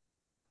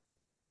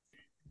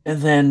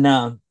 And then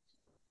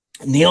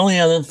the only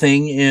other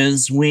thing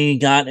is we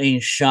got a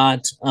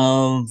shot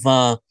of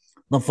the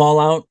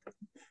Fallout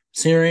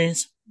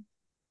series.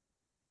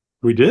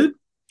 We did?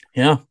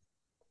 Yeah.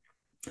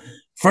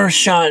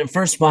 First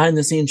behind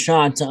the scenes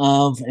shot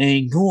of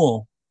a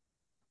ghoul.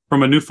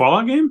 From a new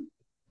Fallout game?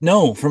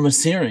 No, from a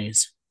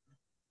series.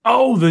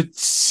 Oh, the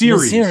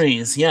series. The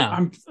series,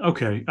 yeah.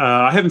 Okay.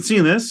 I haven't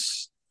seen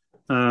this.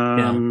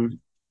 It's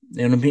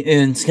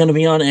gonna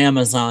be on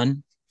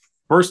Amazon.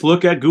 First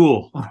look at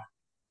Ghoul.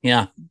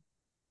 Yeah.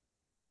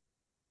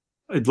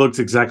 It looks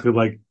exactly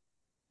like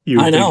you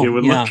would think it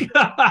would look.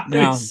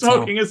 He's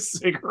smoking a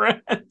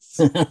cigarette.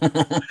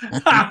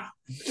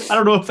 I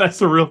don't know if that's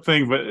the real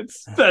thing, but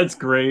that's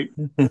great.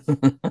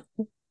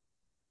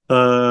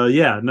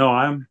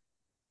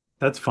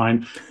 That's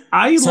fine.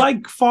 I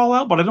like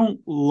Fallout, but I don't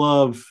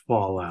love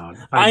Fallout.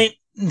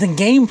 The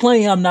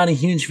gameplay I'm not a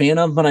huge fan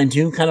of, but I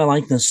do kind of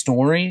like the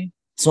story,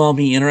 so I'll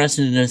be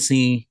interested to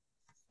see.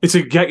 It's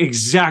an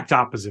exact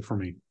opposite for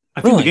me.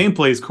 I think the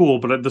gameplay is cool,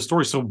 but the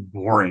story's so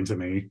boring to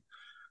me.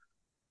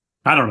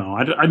 I don't know.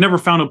 I never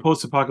found a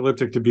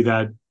post-apocalyptic to be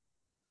that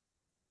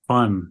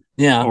fun.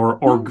 Yeah.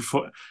 Or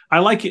I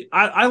like it.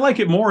 I like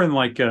it more in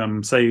like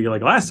say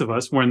like Last of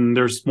Us, when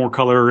there's more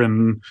color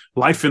and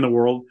life in the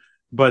world.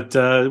 But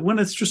when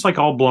it's just like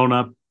all blown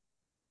up,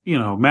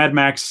 Mad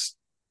Max.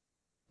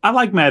 I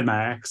like Mad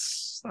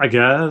Max, I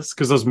guess,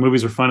 because those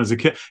movies were fun as a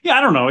kid. Yeah,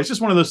 I don't know. It's just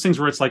one of those things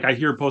where it's like I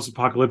hear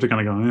post-apocalyptic and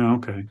I go, yeah,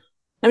 okay.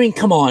 I mean,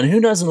 come on, who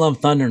doesn't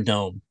love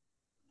Thunderdome?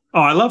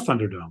 Oh, I love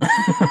Thunderdome.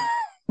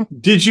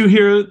 Did you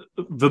hear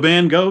the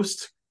band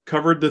Ghost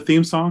covered the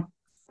theme song?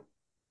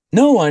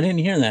 No, I didn't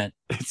hear that.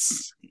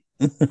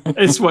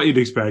 It's what you'd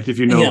expect if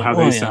you know how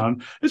they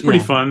sound. It's pretty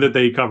fun that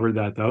they covered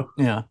that, though.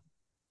 Yeah.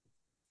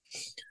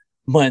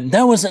 But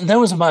that was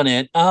about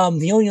it.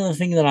 The only other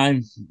thing that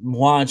I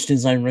watched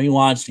is I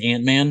rewatched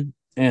Ant-Man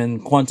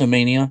and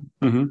Quantumania.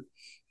 Mm-hmm.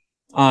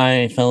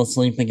 I fell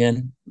asleep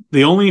again.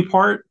 The only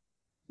part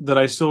that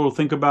I still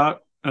think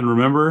about and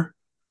remember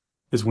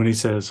is when he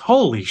says,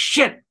 "Holy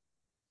shit,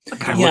 that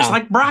guy looks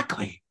like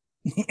broccoli."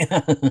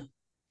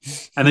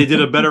 And they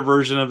did a better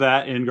version of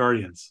that in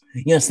Guardians.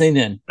 Yes, they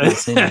did.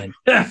 Yes, they did.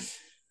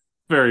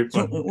 Very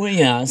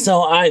fun.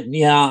 So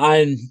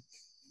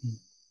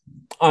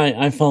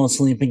I fell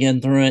asleep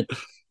again through it,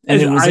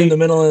 and it was in the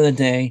middle of the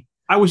day.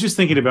 I was just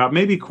thinking about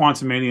maybe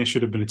Quantumania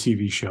should have been a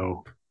TV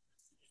show.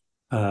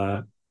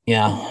 Yeah,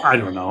 I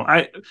don't know.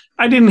 I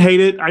didn't hate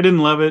it. I didn't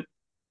love it.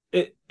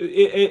 It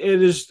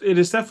is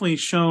definitely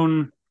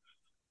shown.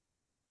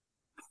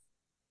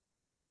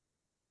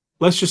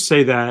 Let's just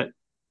say that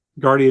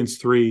Guardians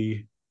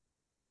 3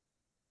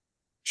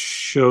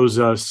 shows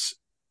us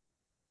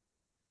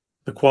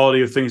the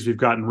quality of things we've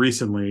gotten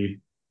recently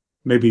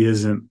maybe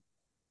isn't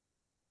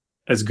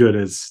as good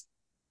as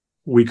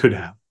we could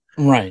have.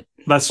 Right.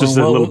 That's just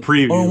a little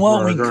preview. Or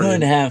what we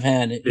could have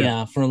had,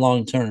 for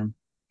long term.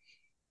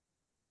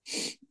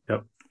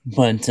 Yep.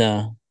 But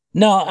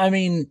no, I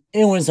mean,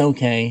 it was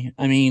okay.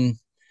 I mean,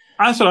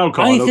 that's what I would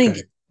call it. I think,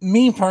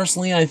 me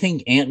personally, I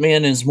think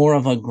Ant-Man is more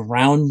of a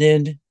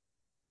grounded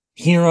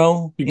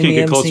hero. You can't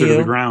get closer to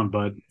the ground,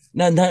 but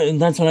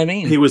that's what I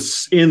mean. He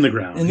was in the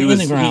ground. In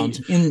the ground,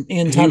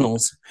 in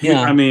tunnels.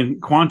 I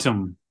mean,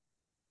 quantum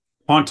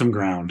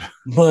ground.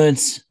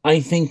 But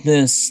I think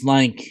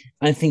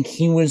I think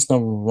he was the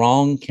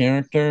wrong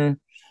character.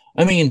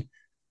 I mean,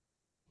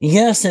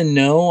 yes and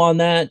no on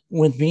that,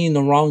 with being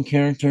the wrong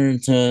character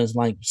to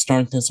like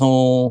start this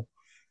whole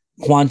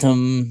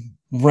quantum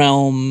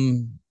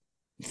realm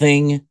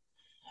thing.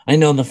 I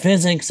know the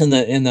physics and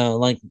the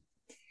like.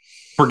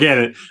 Forget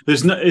it.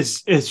 There's no.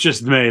 It's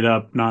just made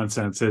up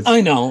nonsense. I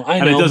know,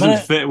 and it doesn't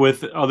fit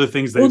with other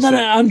things.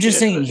 I'm just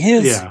saying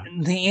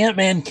the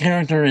Ant-Man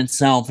character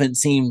itself. It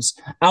seems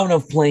out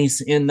of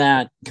place in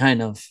that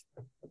kind of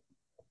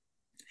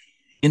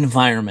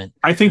environment.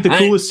 I think the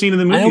coolest scene in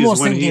the movie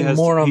is when he has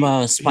more of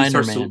a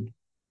Spider-Man.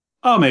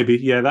 Oh, maybe,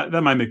 yeah,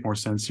 that might make more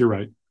sense. You're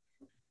right.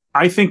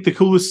 I think the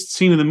coolest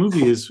scene in the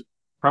movie is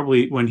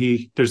probably when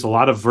there's a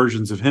lot of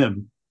versions of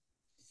him.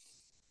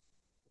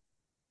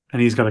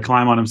 And he's got to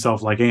climb on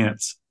himself like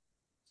ants.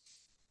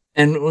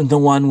 And the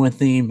one with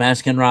the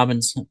Baskin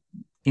Robbins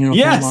uniform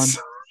yes!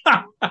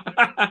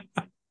 on.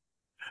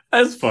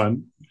 That's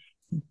fun.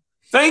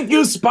 Thank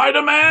you,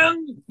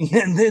 Spider-Man!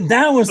 Yeah,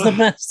 that was the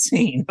best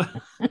scene.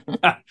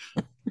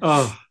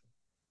 Oh.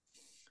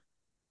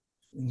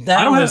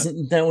 That was,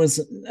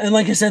 and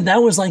like I said,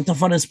 that was like the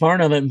funnest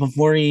part of it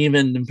before they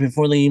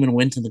even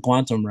went to the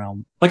quantum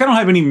realm. Like, I don't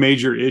have any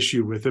major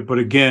issue with it, but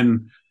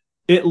again,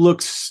 it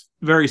looks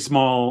very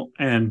small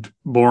and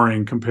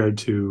boring compared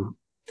to.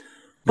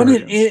 But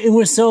it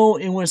was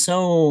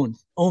so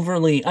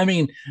overly. I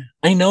mean,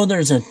 I know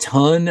there's a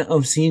ton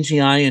of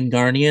CGI in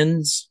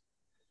Guardians.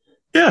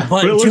 Yeah,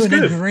 but to a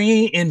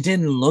degree, it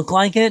didn't look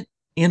like it.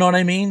 You know what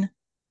I mean?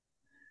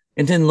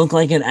 It didn't look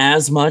like it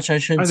as much. I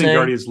think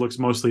Guardians looks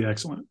mostly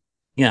excellent.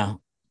 Yeah.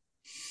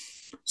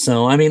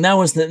 So I mean, that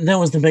was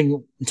the big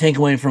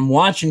takeaway from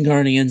watching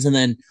Guardians, and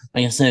then,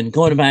 like I said,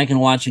 going back and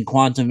watching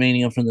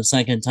Quantumania for the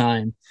second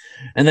time,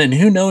 and then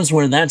who knows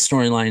where that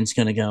storyline's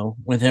going to go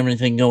with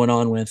everything going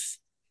on with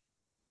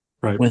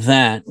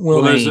that.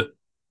 Will they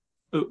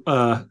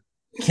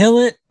kill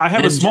it? I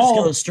have just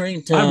go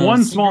straight to. I have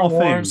one small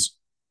thing.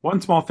 One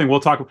small thing.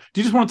 We'll talk.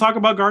 Do you just want to talk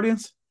about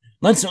Guardians?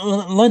 Let's.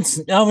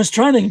 I was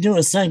trying to do a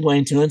segue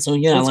into it, so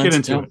yeah. Let's get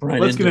into it.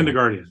 Let's get into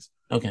Guardians.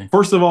 Okay.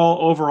 First of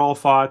all, overall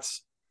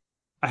thoughts.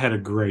 I had a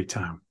great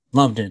time.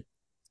 Loved it.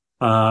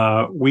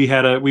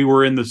 We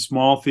were in the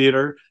small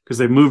theater because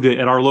they moved it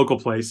at our local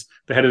place.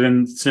 They had it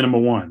in Cinema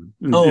 1,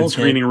 in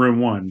Screening Room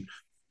 1.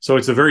 So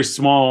it's a very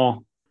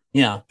small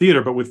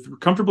theater, but with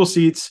comfortable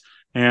seats.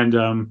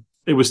 And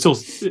it was still,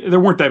 there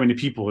weren't that many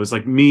people. It was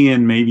like me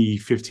and maybe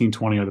 15,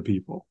 20 other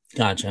people.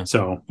 Gotcha.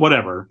 So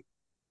whatever.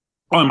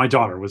 Oh, and my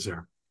daughter was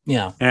there.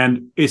 Yeah.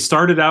 And it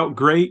started out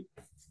great.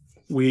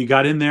 We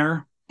got in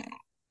there.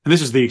 And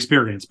this is the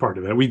experience part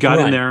of it. We got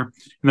in there, and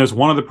there's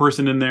one other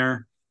person in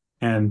there,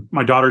 and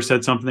my daughter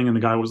said something, and the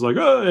guy was like,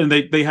 "Oh," and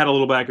they had a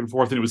little back and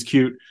forth, and it was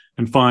cute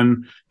and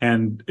fun,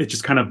 and it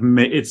just kind of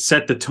it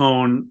set the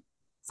tone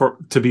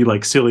to be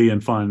like silly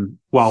and fun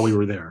while we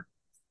were there.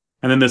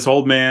 And then this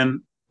old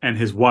man and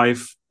his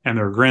wife and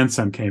their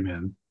grandson came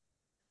in.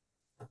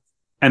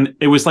 And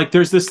it was like,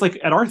 there's this, like,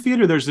 at our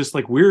theater, there's this,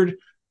 like, weird,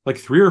 like,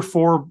 3 or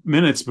 4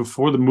 minutes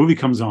before the movie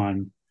comes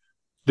on,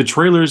 the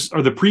trailers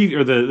or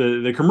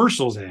the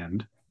commercials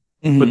end,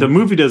 but the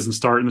movie doesn't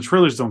start and the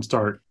trailers don't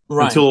start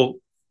until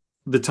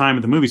the time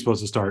of the movie's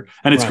supposed to start.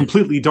 And it's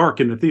completely dark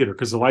in the theater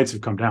because the lights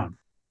have come down,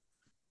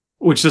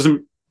 which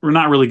we're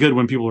not really good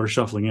when people are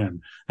shuffling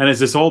in. And it's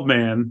this old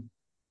man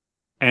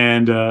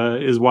and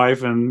his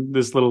wife and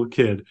this little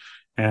kid.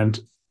 And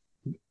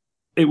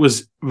it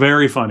was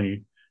very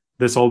funny.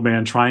 This old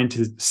man trying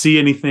to see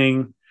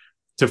anything,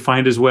 to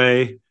find his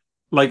way.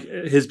 Like,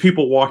 his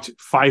people walked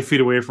 5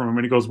 feet away from him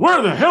and he goes,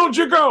 "Where the hell did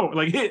you go?"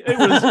 Like,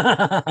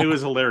 it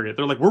was hilarious.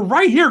 They're like, "We're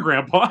right here,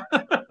 Grandpa."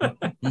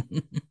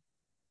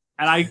 And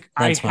I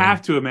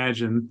have to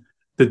imagine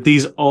that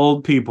these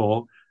old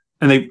people,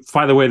 and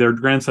by the way, their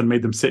grandson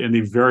made them sit in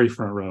the very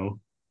front row,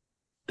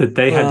 that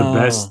they had the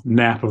best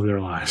nap of their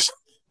lives.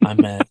 I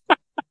bet.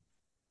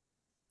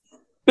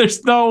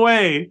 There's no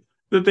way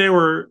that they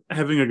were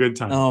having a good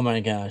time. Oh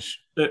my gosh.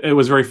 It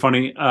was very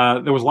funny.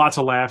 There was lots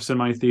of laughs in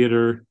my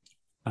theater.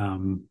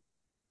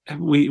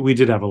 We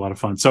did have a lot of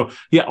fun. So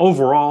yeah,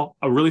 overall,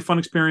 a really fun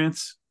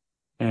experience.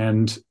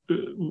 And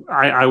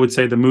I would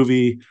say the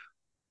movie,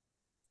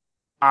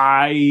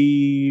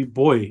 it's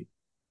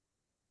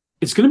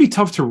going to be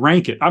tough to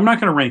rank it. I'm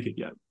not going to rank it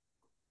yet,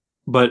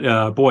 but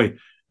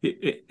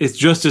it's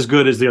just as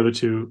good as the other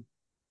two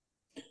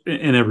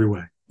in every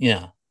way.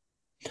 Yeah.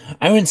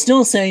 I would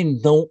still say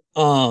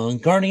the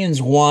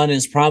Guardians 1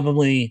 is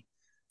probably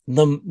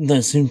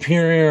the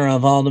superior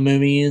of all the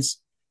movies.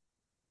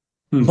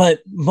 But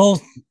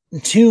both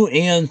 2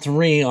 and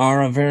 3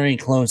 are a very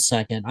close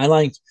second. I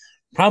liked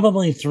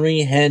probably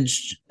 3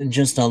 hedged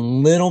just a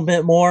little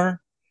bit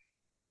more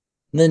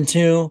than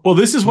 2. Well,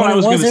 this is what I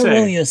was going to say. It wasn't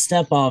really a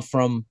step off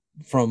from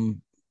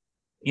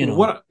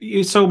what.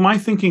 So my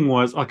thinking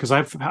was, because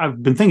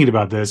I've been thinking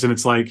about this, and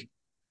it's like,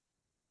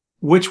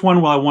 which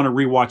one will I want to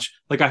rewatch?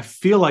 Like, I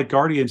feel like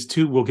Guardians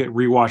 2 will get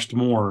rewatched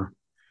more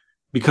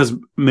because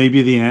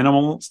maybe the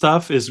animal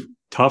stuff is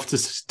tough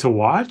to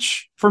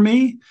watch for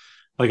me.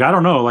 Like, I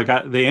don't know. Like,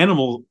 the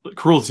animal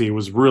cruelty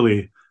was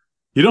really,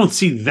 you don't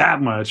see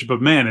that much, but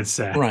man, it's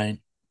sad. Right.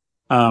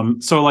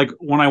 So like,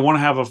 when I want to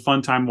have a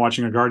fun time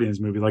watching a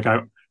Guardians movie, like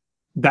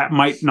that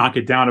might knock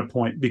it down a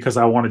point because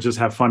I want to just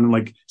have fun and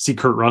like see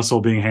Kurt Russell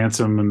being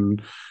handsome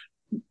and,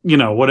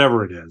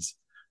 whatever it is.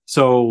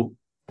 So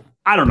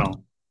I don't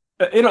know.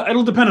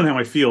 It'll depend on how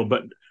I feel,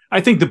 but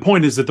I think the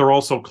point is that they're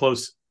all so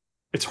close.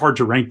 It's hard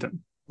to rank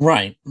them.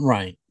 Right.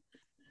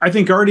 I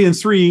think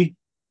Guardians 3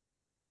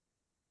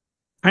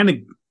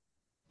 kind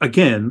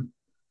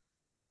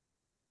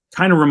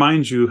of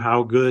reminds you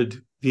how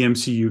good the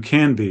MCU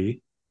can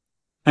be.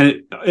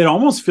 And it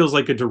almost feels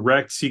like a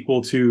direct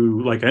sequel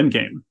to like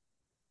Endgame.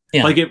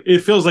 Yeah. Like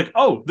it feels like,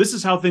 oh, this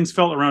is how things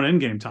felt around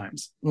Endgame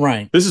times.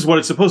 Right. This is what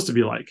it's supposed to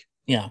be like.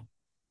 Yeah.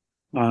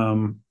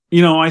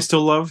 I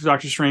still love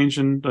Doctor Strange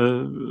and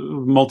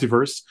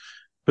Multiverse,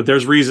 but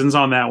there's reasons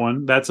on that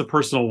one. That's a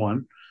personal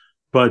one.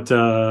 But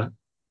I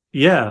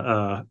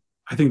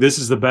think this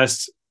is the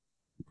best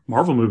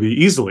Marvel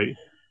movie easily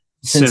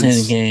since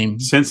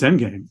Endgame. Since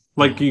Endgame.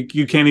 Like,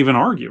 you can't even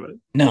argue it.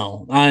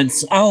 No, I'll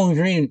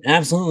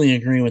absolutely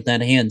agree with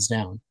that, hands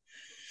down.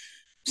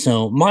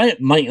 So my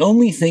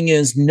only thing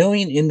is,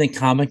 knowing in the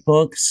comic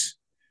books,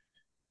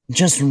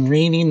 just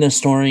reading the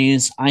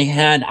stories,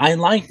 I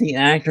like the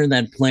actor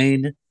that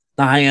played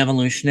the High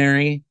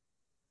Evolutionary.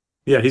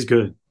 Yeah, he's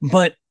good.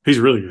 But he's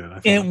really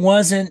good.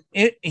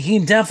 He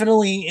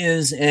definitely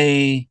is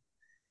a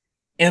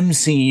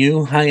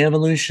MCU High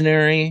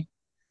Evolutionary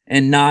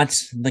and not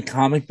the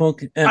comic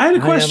book High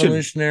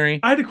Evolutionary.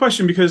 I had a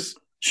question because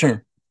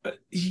sure.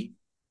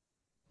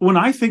 When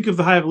I think of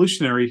the High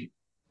Evolutionary,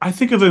 I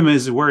think of him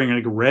as wearing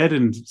like red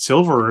and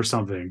silver or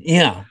something.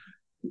 Yeah.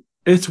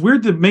 It's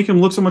weird to make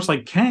him look so much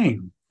like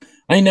Kang.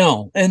 I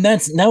know. And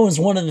that was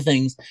one of the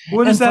things.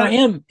 What is that? For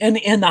him, and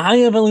the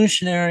High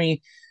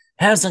Evolutionary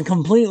has a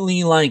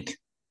completely like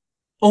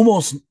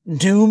almost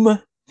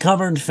Doom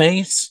covered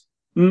face.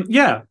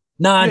 Yeah.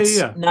 Not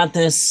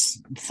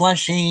this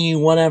fleshy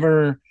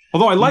whatever.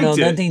 Although I liked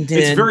it.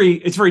 It's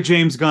very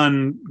James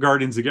Gunn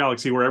Guardians of the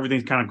Galaxy, where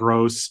everything's kind of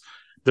gross.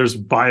 There's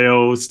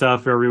bio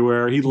stuff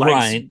everywhere. He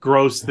likes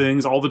gross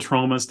things, all the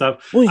trauma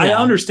stuff. Well, yeah.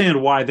 I understand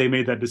why they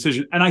made that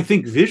decision. And I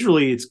think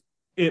visually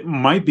it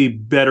might be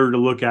better to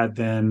look at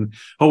than,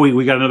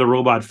 we got another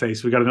robot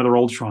face. We got another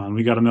Ultron.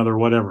 We got another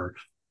whatever.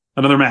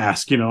 Another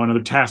mask,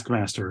 another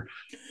Taskmaster.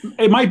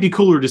 It might be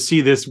cooler to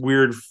see this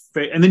weird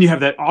face. And then you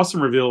have that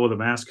awesome reveal where the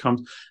mask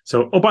comes.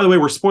 So, by the way,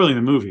 we're spoiling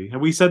the movie. Have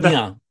we said that?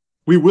 Yeah.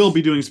 We will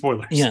be doing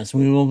spoilers. Yes,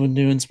 we will be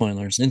doing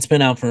spoilers. It's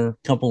been out for a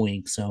couple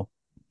weeks, so.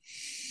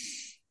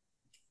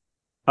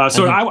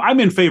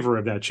 I'm in favor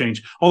of that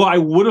change. Although I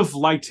would have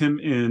liked him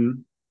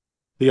in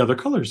the other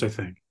colors, I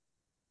think.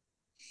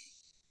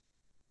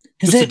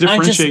 Just to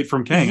differentiate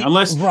from Kang.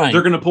 Unless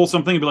they're going to pull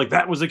something and be like,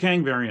 that was a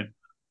Kang variant.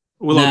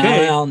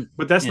 Well,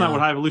 but that's not what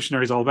High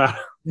Evolutionary is all about.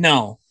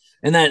 No.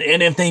 And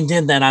if they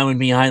did that, I would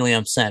be highly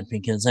upset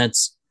because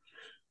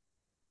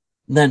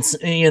that's,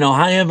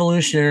 High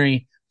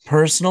Evolutionary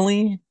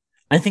personally,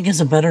 I think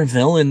is a better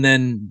villain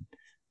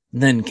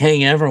than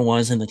Kang ever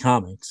was in the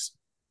comics.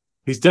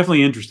 He's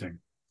definitely interesting.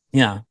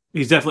 Yeah.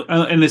 He's definitely,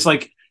 and it's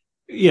like,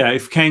 yeah,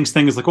 if Kang's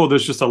thing is like, oh,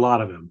 there's just a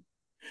lot of him.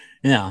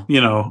 Yeah.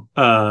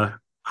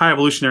 High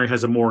Evolutionary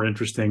has a more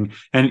interesting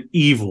and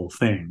evil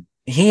thing.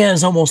 He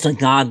has almost a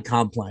god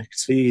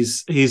complex.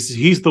 He's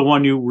the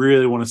one you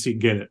really want to see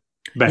get it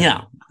back.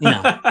 Yeah.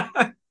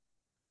 Yeah.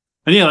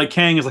 And yeah, like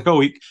Kang is like,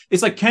 oh,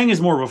 it's like Kang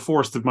is more of a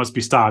force that must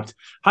be stopped.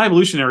 High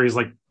Evolutionary is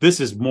like, this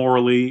is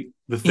morally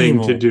the thing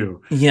evil. To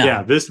do.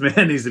 Yeah, this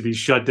man needs to be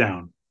shut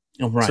down.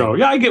 Oh, right. So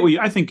yeah, I get what you.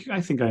 I think I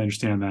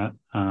understand that,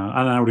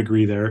 and I would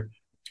agree there.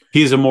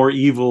 He's a more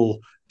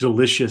evil,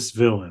 delicious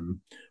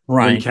villain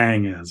than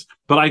Kang is.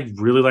 But I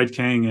really liked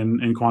Kang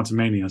in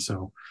Quantumania,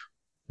 so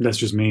that's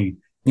just me.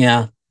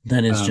 Yeah,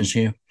 that is just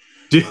you.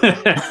 Do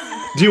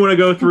you want to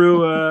go through?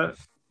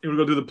 You want to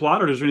go through the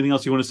plot, or is there anything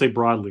else you want to say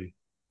broadly?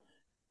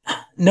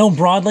 No,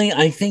 broadly,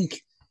 I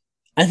think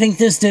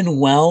this did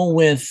well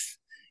with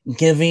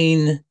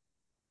giving,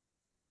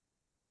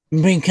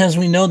 because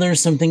we know there's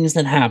some things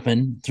that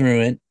happen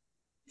through it,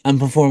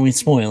 before we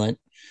spoil it.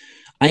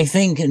 I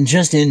think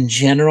just in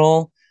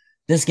general,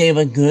 this gave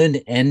a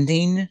good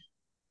ending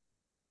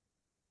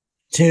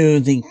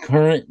to the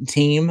current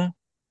team.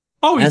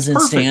 Oh, as it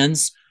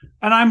stands.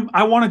 And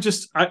I want to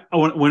just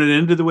when it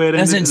ended the way it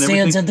ended, as it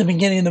stands at the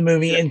beginning of the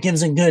movie, it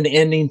gives a good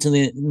ending to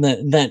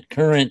that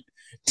current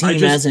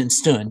team as it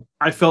stood.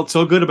 I felt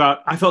so good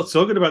about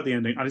the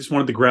ending. I just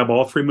wanted to grab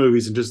all 3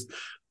 movies and just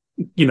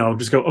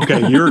go,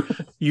 okay,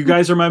 you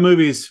guys are my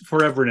movies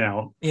forever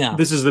now. Yeah.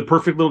 This is the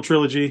perfect little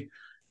trilogy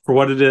for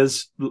what it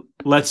is.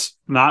 Let's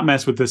not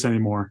mess with this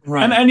anymore.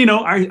 Right. And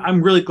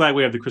I'm really glad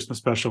we have the Christmas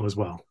special as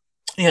well.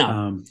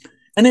 Yeah.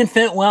 And it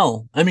fit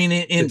well. I mean,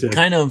 it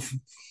kind of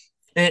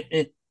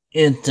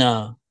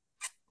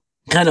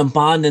kind of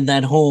bonded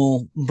that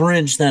whole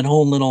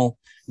little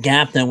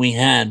gap that we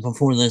had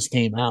before this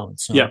came out.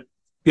 So yep,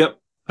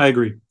 I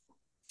agree.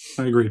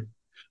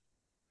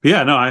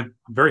 Yeah, no, I'm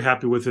very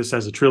happy with this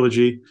as a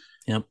trilogy.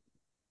 Yep,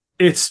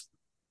 it's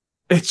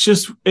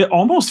just, it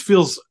almost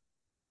feels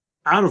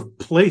out of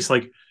place.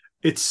 Like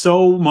it's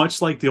so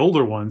much like the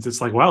older ones.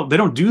 It's like, wow, they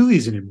don't do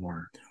these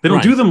anymore. They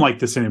don't do them like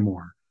this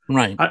anymore.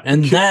 Right,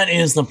 and that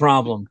is the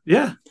problem.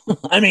 Yeah,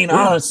 I mean,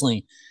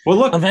 honestly. Well,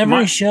 look, of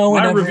every show,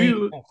 my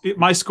review,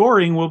 my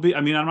scoring will be.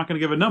 I mean, I'm not going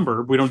to give a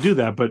number. We don't do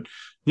that, but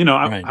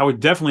I would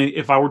definitely,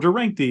 if I were to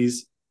rank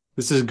these,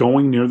 this is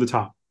going near the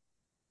top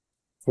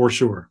for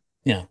sure.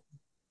 Yeah.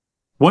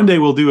 One day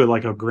we'll do it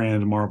like a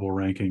grand Marvel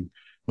ranking.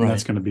 Right.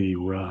 That's going to be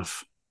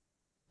rough.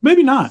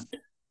 Maybe not.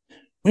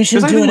 We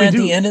should do it at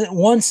the end of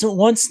once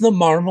the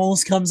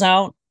Marvels comes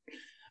out.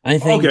 I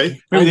think.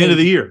 Okay, maybe the end of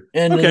the year.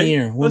 End of the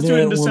year. Let's do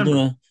it in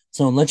December.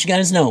 So let you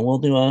guys know. We'll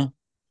do a.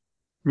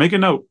 Make a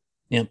note.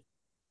 Yep.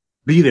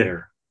 Be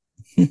there.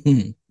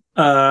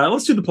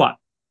 Let's do the plot.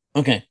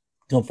 Okay,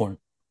 go for it.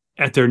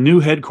 At their new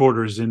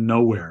headquarters on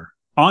Nowhere,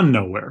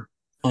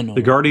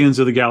 the Guardians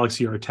of the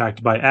Galaxy are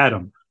attacked by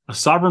Adam, a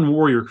sovereign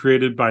warrior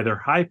created by their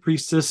high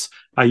priestess,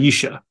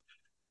 Aisha.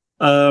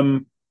 I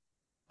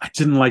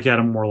didn't like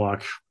Adam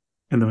Warlock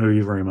in the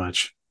movie very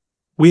much.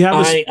 We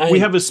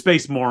have a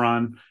space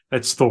moron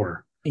that's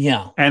Thor.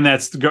 Yeah. And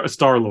that's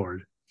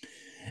Star-Lord.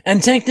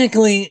 And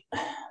technically,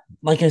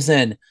 like I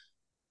said,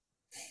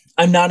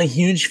 I'm not a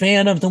huge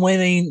fan of the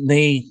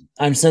way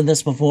I've said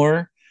this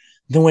before,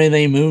 the way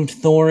they moved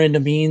Thor into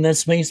being the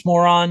space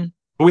moron.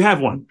 But we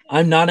have one.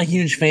 I'm not a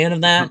huge fan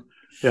of that.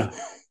 Yeah.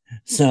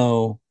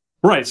 So.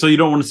 Right. So you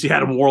don't want to see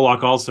Adam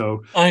Warlock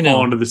also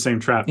fall into the same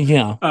trap.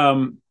 Yeah.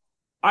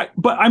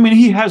 But I mean,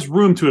 he has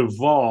room to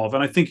evolve.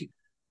 And I think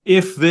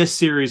if this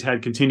series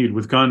had continued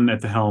with Gunn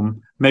at the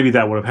helm, maybe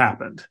that would have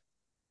happened.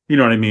 You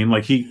know what I mean?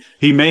 Like he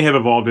may have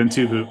evolved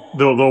into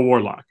the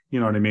Warlock. You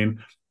know what I mean?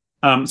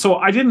 So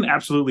I didn't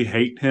absolutely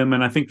hate him,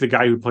 and I think the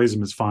guy who plays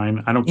him is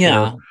fine. I don't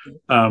care.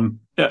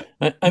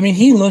 I mean,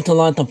 he looked a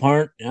lot the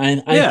part. I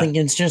think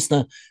it's just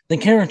the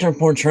character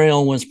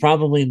portrayal was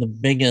probably the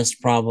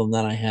biggest problem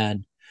that I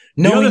had.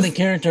 Knowing the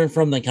character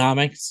from the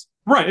comics.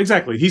 Right,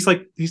 exactly. He's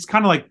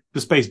kind of like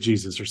the Space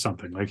Jesus or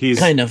something. Like he's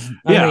kind of.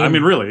 I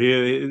mean,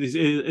 really,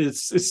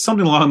 it's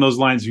something along those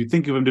lines. You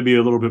think of him to be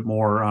a little bit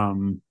more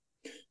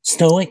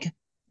stoic.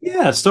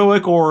 Yeah,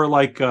 stoic, or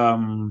like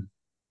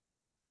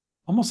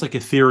almost like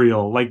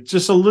ethereal, like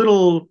just a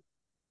little,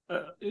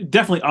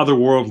 definitely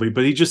otherworldly.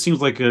 But he just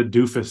seems like a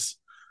doofus.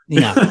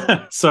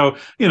 Yeah. So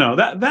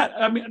that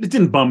I mean, it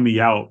didn't bum me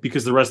out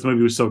because the rest of the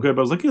movie was so good.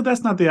 But I was like,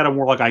 that's not the Adam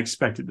Warlock I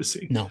expected to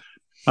see. No.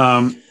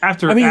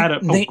 After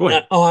Adam, go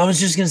ahead. I was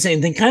just gonna say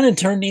they kind of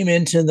turned him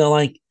into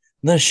the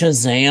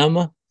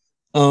Shazam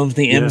of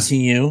the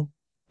MCU.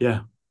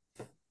 Yeah.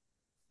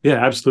 Yeah,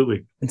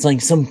 absolutely. It's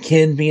like some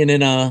kid being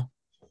in a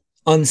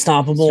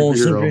unstoppable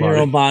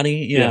superhero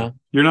body. Yeah.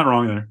 You're not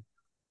wrong there.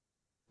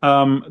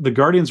 The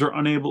Guardians are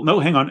unable. No,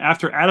 hang on.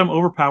 After Adam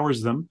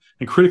overpowers them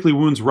and critically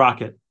wounds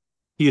Rocket,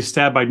 he is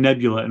stabbed by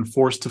Nebula and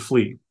forced to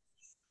flee.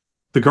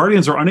 The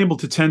Guardians are unable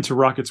to tend to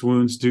Rocket's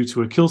wounds due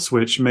to a kill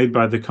switch made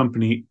by the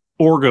company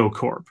Orgo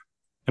Corp.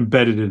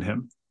 embedded in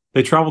him.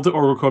 They travel to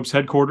Orgocorp's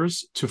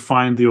headquarters to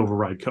find the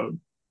override code.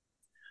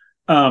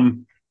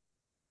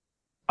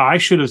 I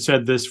should have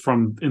said this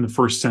in the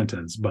first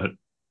sentence, but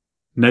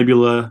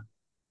Nebula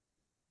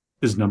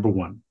is number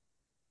one.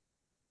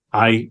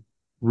 I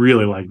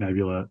really like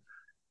Nebula.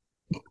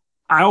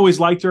 I always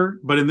liked her,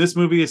 but in this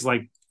movie, it's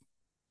like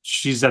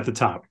she's at the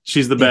top.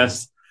 She's the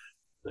best.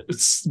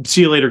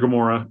 See you later,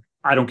 Gamora.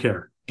 I don't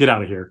care. Get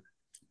out of here.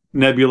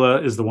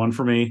 Nebula is the one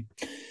for me.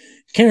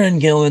 Karen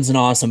Gillan's an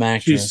awesome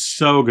actress. She's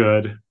so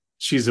good.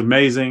 She's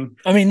amazing.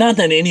 I mean, not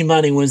that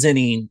anybody was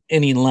any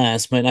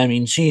less, but I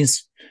mean,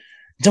 she's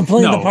to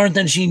play the part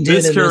that she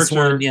did in this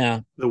one.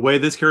 Yeah, the way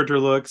this character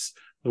looks,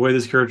 the way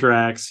this character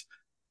acts,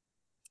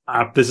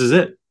 this is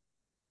it.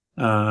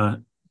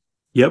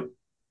 Yep.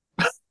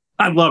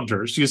 I loved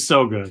her. She's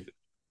so good.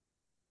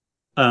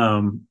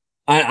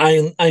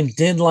 I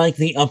did like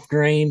the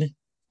upgrade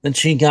that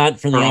she got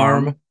for the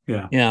arm.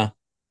 Yeah.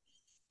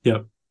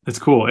 Yep. It's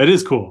cool. It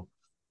is cool.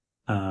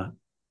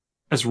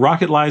 As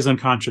Rocket lies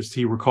unconscious,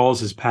 he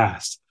recalls his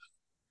past.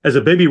 As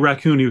a baby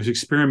raccoon, he was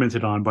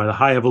experimented on by the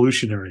High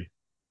Evolutionary,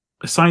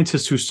 a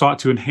scientist who sought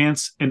to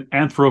enhance an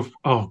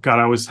oh God,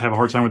 I always have a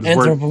hard time with this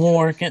word.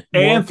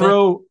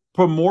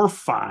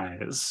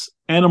 Anthropomorphize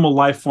animal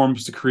life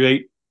forms to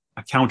create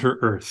a counter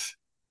Earth.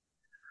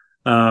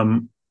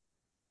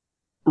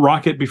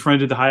 Rocket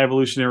befriended the High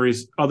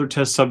Evolutionary's other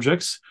test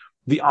subjects,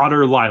 the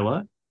otter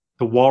Lila,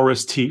 the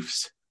walrus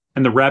Teefs,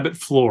 and the rabbit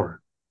Floor.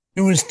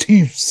 It was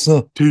Teefs.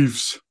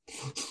 Teefs.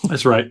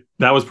 That's right.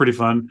 That was pretty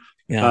fun.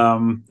 Yeah.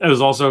 It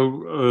was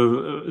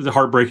also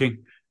heartbreaking.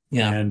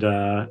 Yeah. And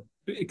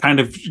it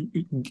kind of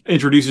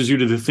introduces you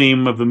to the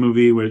theme of the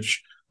movie,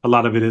 which a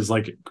lot of it is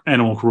like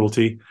animal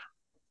cruelty,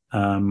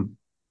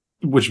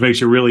 which makes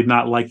you really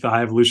not like the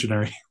High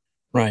Evolutionary.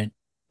 Right.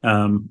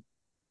 I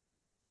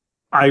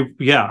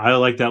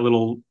like that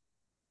little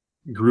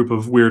group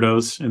of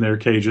weirdos in their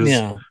cages.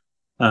 Yeah.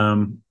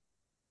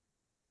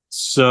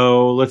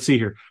 So let's see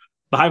here.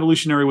 The High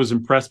Evolutionary was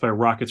impressed by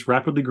Rocket's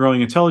rapidly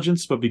growing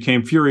intelligence, but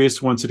became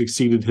furious once it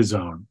exceeded his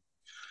own.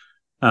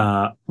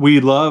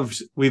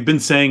 We've been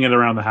saying it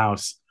around the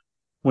house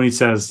when he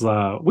says,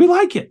 we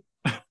like it.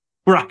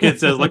 Rocket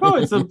says like, oh,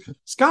 it's the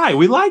sky.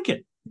 We like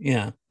it.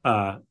 Yeah.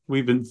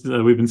 We've been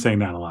saying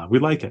that a lot. We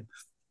like it.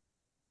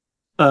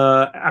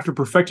 After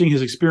perfecting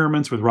his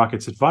experiments with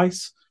Rocket's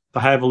advice, the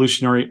High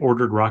Evolutionary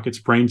ordered Rocket's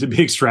brain to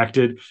be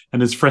extracted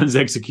and his friends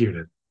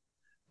executed.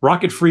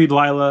 Rocket freed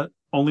Lila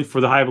only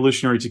for the High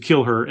Evolutionary to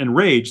kill her.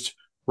 Enraged,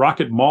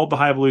 Rocket mauled the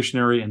High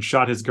Evolutionary and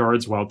shot his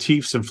guards while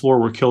Teefs and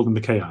Floor were killed in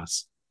the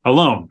chaos.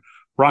 Alone,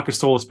 Rocket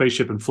stole a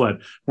spaceship and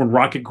fled. When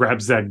Rocket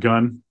grabs that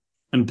gun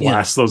and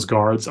blasts those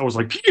guards, I was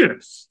like,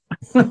 yes!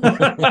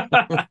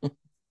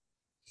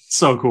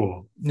 So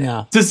cool.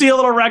 Yeah. To see a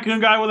little raccoon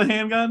guy with a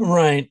handgun?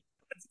 Right.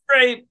 It's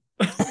great.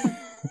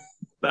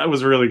 That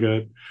was really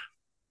good.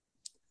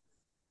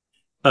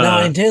 Now,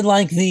 I did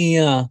like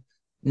the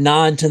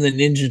nod to the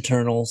Ninja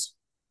Turtles.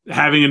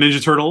 Having a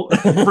Ninja Turtle,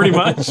 pretty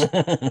much.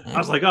 I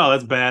was like, oh,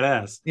 that's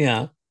badass.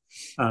 Yeah.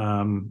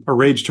 A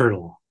Rage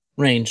Turtle.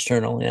 Range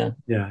Turtle, yeah.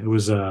 Yeah, it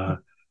was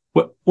what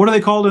are they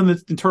called in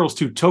Turtles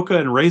 2? Toka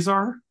and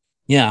Razor?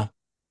 Yeah.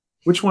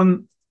 Which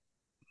one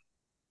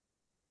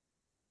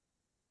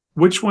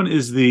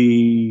is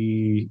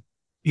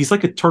he's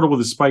like a turtle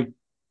with a spike.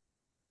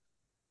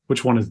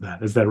 Which one is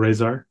that? Is that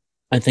Razor?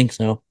 I think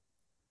so.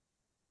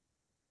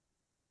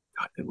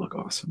 God, they look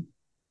awesome.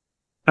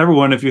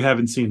 Everyone, if you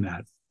haven't seen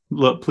that,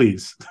 look,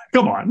 please,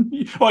 come on.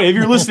 Oh, if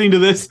you're listening to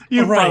this,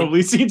 you've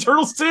probably seen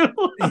Turtles too.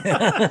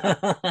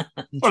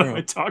 What am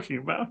I talking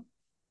about?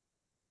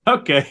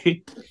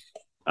 Okay.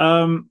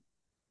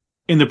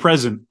 In the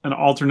present, an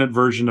alternate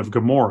version of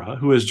Gamora,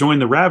 who has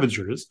joined the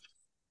Ravagers,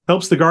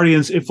 helps the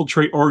Guardians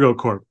infiltrate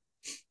Orgocorp.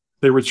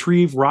 They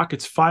retrieve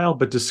Rocket's file,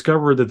 but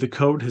discover that the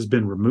code has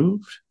been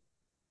removed.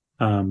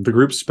 The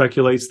group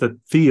speculates that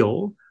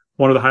Thiel,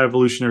 one of the High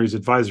Evolutionary's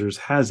advisors,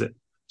 has it,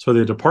 so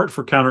they depart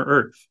for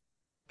Counter-Earth.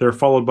 They're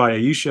followed by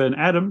Ayesha and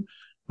Adam,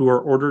 who are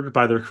ordered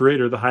by their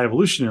creator, the High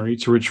Evolutionary,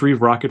 to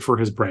retrieve Rocket for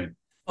his brain.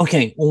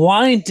 Okay,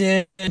 why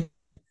did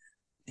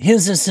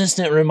his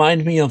assistant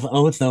remind me of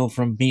Otho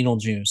from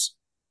Beetlejuice?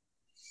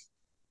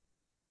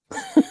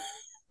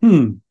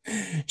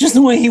 Just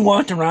the way he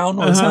walked around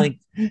was like...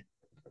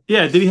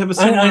 Yeah, did he have a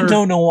similar... I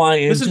don't know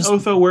why. Doesn't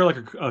Otho wear like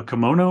a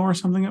kimono or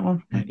something at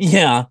one point?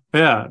 Yeah.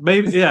 Yeah,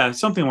 maybe. Yeah,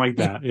 something like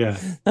that. Yeah.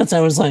 I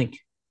was like...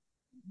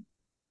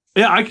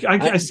 Yeah,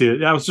 I see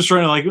it. I was just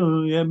trying to like,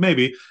 yeah,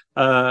 maybe.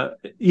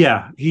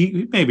 Yeah,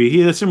 he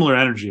had a similar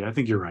energy. I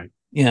think you're right.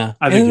 Yeah,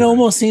 and it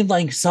almost seemed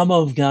like some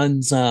of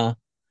Gunn's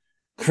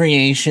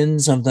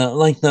creations of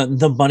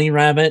the bunny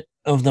rabbit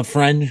of the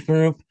Friend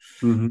group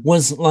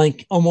was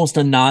like almost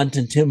a nod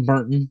to Tim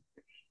Burton.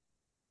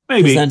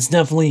 Maybe that's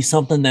definitely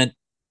something that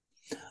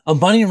a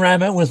bunny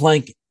rabbit with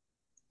like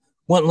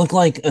what looked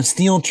like a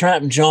steel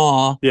trap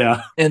jaw,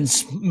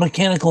 and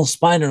mechanical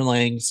spider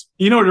legs.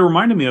 You know what it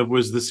reminded me of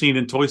was the scene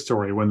in Toy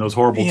Story when those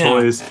horrible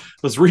toys,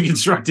 those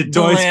reconstructed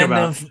toys come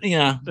out.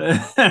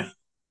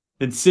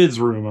 In Sid's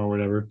room or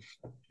whatever.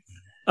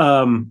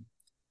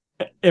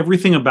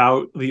 everything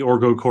about the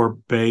Orgo Corp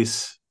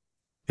base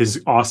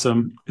is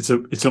awesome. It's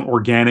an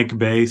organic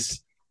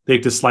base. They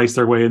have to slice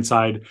their way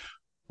inside.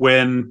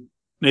 When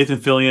Nathan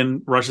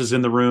Fillion rushes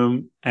in the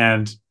room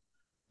and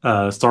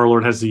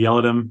Star-Lord has to yell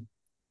at him,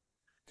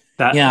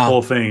 that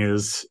whole thing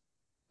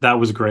that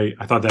was great.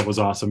 I thought that was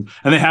awesome.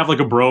 And they have like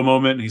a bro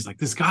moment, and he's like,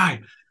 this guy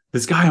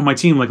on my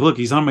team, like, look,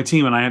 he's on my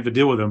team and I have to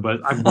deal with him, but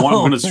I'm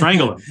going to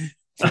strangle him.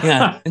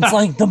 Yeah, it's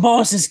like the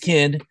boss's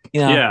kid.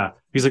 Yeah.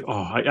 He's like,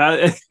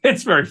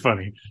 it's very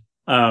funny.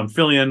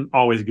 Fillion,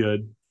 always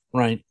good.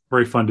 Right.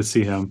 Very fun to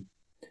see him.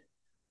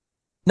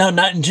 No,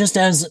 not just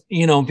as,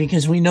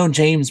 because we know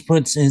James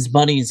puts his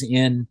buddies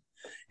in,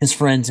 his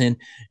friends in.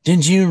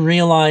 Did you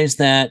realize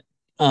that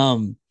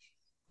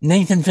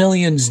Nathan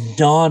Fillion's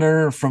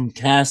daughter from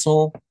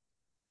Castle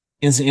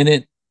is in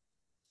it?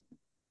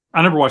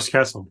 I never watched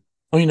Castle.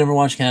 Oh, you never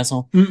watched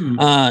Castle?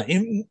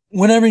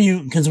 Whenever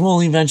because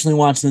we'll eventually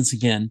watch this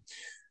again.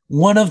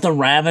 One of the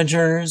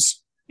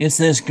Ravagers is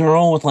this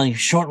girl with like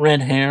short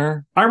red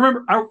hair. I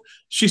remember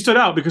she stood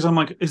out because I'm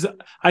like,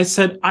 I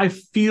said, I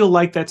feel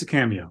like that's a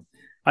cameo.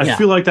 I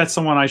feel like that's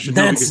someone I should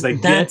know because they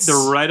get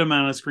the right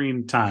amount of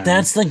screen time.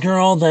 That's the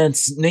girl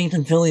that's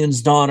Nathan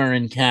Fillion's daughter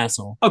in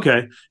Castle.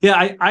 Okay.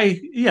 Yeah,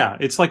 yeah.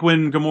 It's like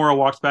when Gamora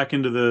walks back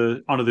onto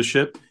the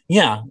ship.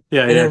 Yeah.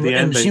 Yeah, at the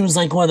end. And she was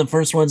like one of the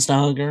first ones to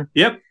hug her.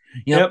 Yep.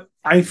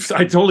 I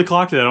totally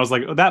clocked it. I was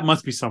like, oh, that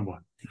must be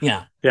someone.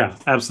 Yeah. Yeah,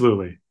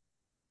 absolutely.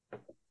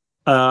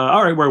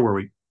 All right, where were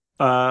we?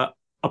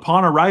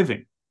 Upon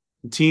arriving,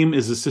 the team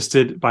is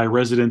assisted by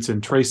residents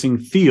in tracing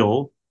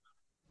Thiel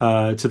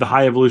to the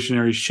High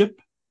Evolutionary ship.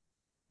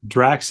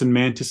 Drax and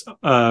Mantis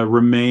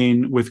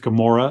remain with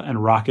Gamora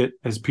and Rocket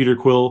as Peter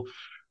Quill,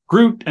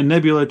 Groot, and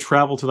Nebula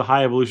travel to the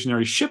High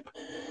Evolutionary ship.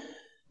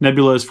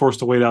 Nebula is forced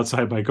to wait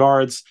outside by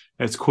guards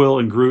as Quill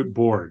and Groot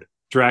board.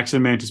 Drax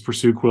and Mantis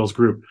pursue Quill's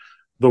group.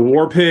 The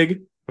War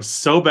Pig was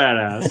so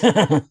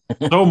badass.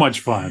 So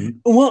much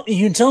fun. Well,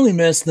 you totally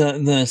missed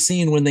the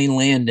scene when they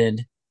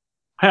landed.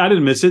 Hey, I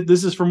didn't miss it.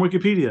 This is from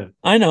Wikipedia.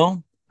 I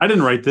know. I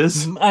didn't write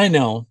this. I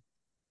know.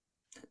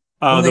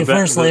 When they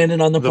first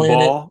landed on the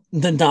planet, ball.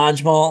 The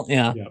dodgeball,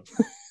 yeah.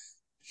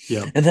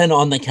 Yeah. And then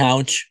on the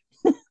couch.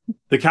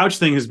 The couch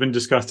thing has been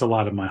discussed a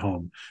lot in my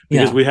home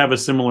because we have a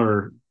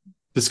similar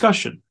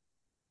discussion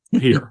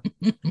here.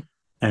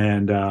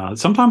 And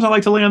sometimes I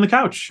like to lay on the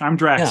couch. I'm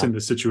Drax in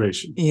this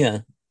situation. Yeah.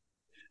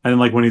 And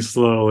like when he's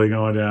slowly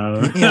going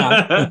down.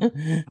 Yeah.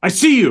 I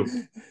see you.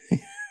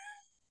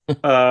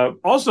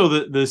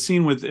 Also, the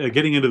scene with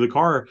getting into the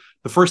car,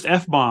 the first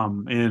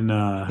F-bomb in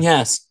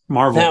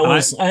Marvel. That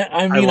was,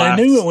 I mean, I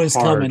knew it was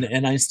hard. coming,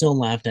 and I still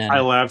laughed at it.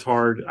 I laughed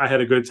hard. I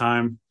had a good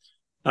time.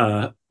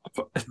 It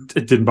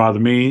didn't bother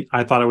me.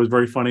 I thought it was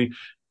very funny.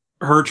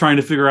 Her trying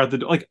to figure out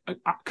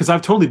because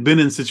I've totally been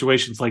in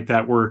situations like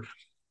that where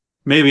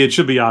maybe it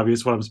should be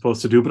obvious what I'm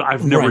supposed to do, but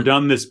I've never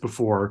done this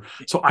before,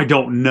 so I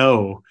don't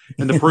know.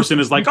 And the person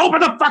is like, "Open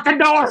the fucking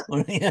door!"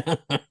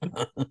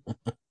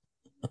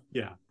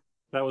 Yeah.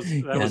 That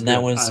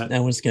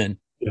was good.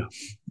 Yeah.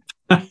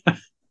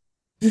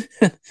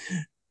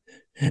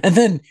 And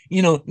then,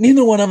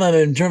 neither one of them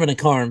had driven a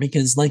car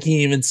because, like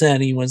he even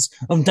said, he was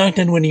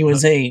abducted when he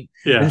was 8.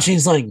 Yeah. And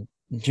she's like, "Do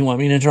you want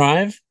me to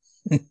drive?"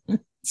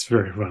 It's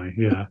very funny.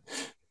 Yeah.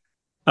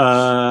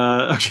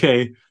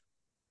 Okay.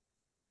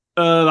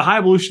 The High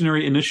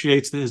Evolutionary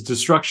initiates his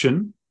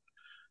destruction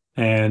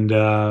and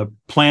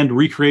planned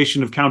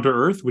recreation of Counter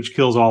Earth, which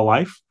kills all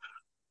life.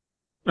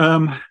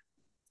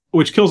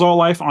 Which kills all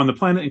life on the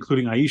planet,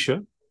 including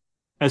Aisha.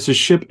 As his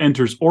ship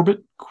enters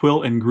orbit,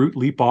 Quill and Groot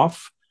leap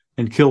off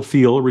and kill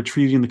Thiel,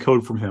 retrieving the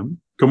code from him.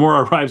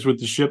 Gamora arrives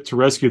with the ship to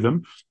rescue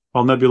them,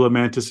 while Nebula,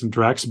 Mantis, and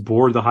Drax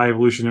board the High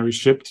Evolutionary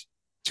ship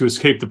to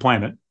escape the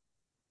planet.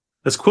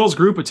 As Quill's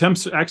group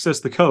attempts to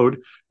access the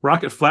code,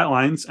 Rocket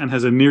flatlines and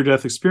has a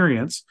near-death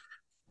experience,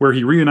 where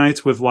he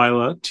reunites with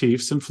Lila,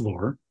 Teefs, and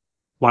Floor.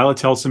 Lila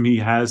tells him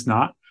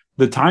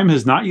the time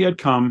has not yet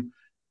come,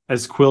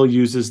 as Quill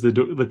uses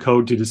the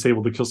code to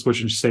disable the kill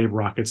switch and save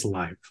Rocket's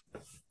life.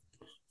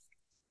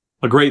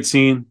 A great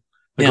scene,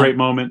 a great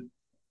moment.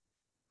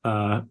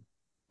 I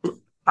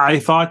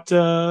thought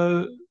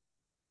Quill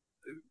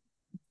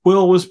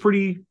was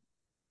pretty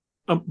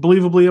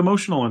believably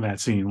emotional in that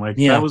scene. Like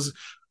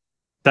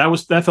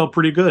that felt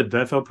pretty good.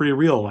 That felt pretty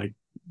real. Like,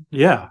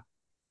 yeah.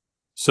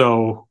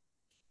 So,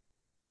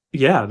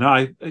 yeah.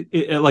 No,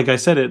 like I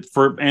said,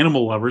 for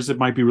animal lovers, it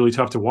might be really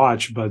tough to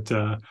watch, but.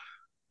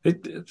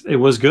 It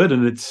was good,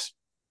 and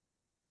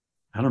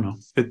I don't know.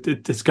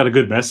 It's got a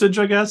good message,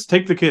 I guess.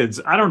 Take the kids.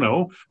 I don't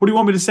know. What do you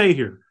want me to say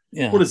here?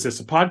 Yeah. What is this,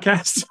 a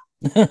podcast?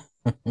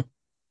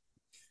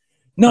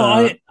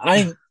 No,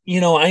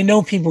 I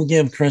know people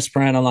give Chris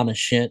Pratt a lot of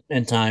shit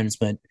at times,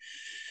 but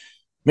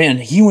man,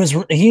 he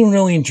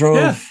really drove.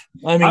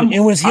 Yeah. I mean, it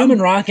was him and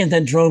Rocket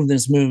that drove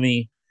this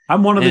movie.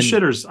 I'm one of the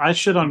shitters. I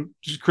shit on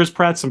Chris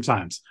Pratt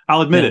sometimes.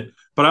 I'll admit it,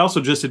 but I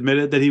also just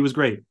admitted that he was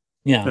great.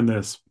 Yeah. In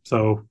this,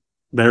 so.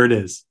 There it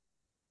is.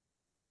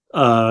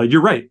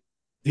 You're right.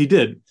 He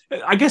did.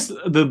 I guess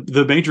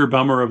the major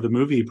bummer of the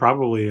movie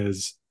probably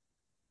is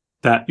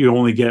that you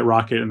only get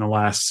Rocket in the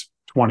last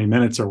 20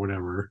 minutes or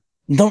whatever.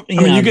 You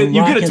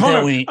get a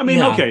ton of.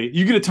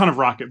 You get a ton of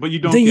Rocket, but you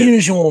don't get the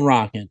usual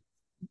Rocket.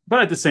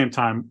 But at the same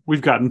time,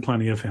 we've gotten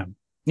plenty of him.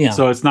 Yeah.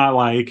 So it's not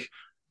like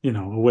a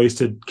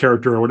wasted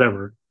character or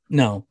whatever.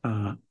 No.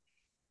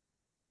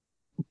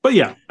 But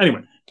yeah.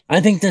 Anyway, I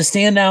think the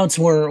standouts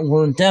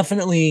were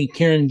definitely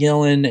Karen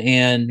Gillan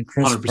and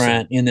Chris 100%.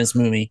 Pratt in this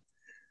movie.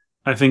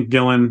 I think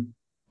Gillan,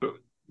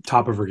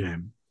 top of her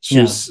game.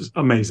 She's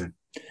amazing.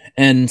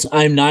 And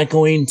I'm not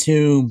going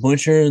to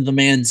butcher the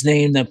man's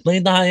name that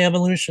played the High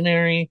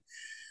Evolutionary,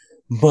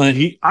 but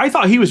I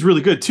thought he was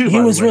really good too.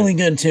 He was really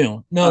good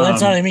too. No,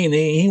 that's what I mean.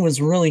 He was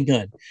really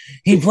good.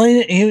 He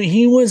played it.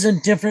 He was a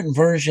different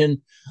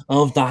version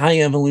of the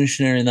High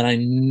Evolutionary that I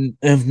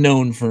have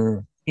known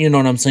for. You know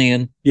what I'm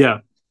saying? Yeah.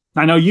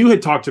 I know you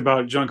had talked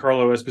about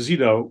Giancarlo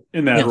Esposito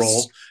in that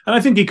role, and I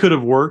think he could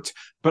have worked,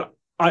 but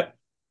I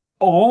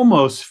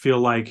almost feel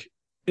like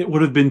it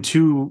would have been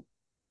too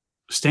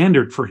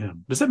standard for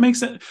him. Does that make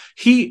sense?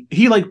 He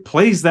like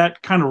plays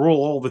that kind of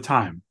role all the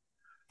time.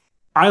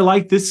 I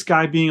like this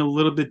guy being a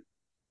little bit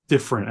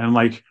different and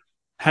like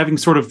having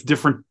sort of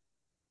different.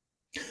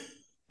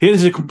 He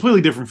has a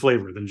completely different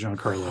flavor than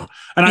Giancarlo,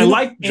 and I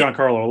like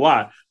Giancarlo a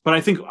lot, but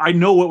I think I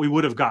know what we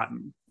would have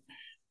gotten.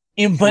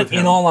 But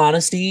in all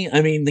honesty,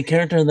 I mean, the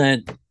character that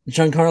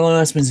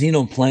Giancarlo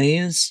Esposito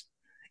plays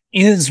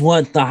is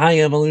what the High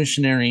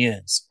Evolutionary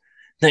is.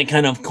 That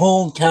kind of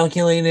cold,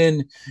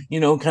 calculated,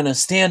 kind of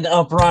stand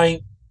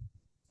upright.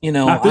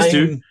 Not this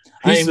dude.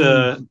 He's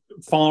falling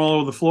all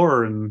over the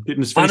floor and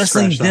getting his face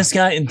honestly, this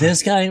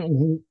off. guy.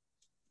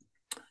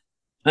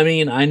 I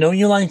mean, I know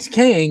you liked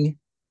Kang.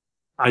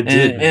 I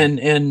did,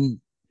 and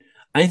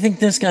I think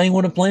this guy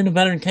would have played a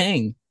better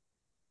Kang.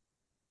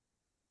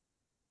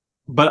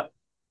 But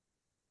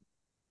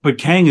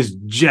Kang is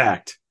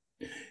jacked.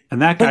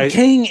 And that guy. But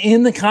Kang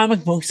in the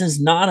comic books is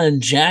not a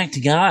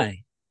jacked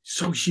guy.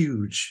 So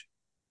huge.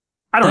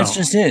 I don't know. That's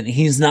just it.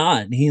 He's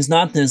not. He's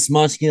not this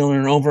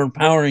muscular,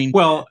 overpowering.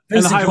 Well,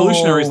 and the High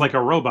Evolutionary is like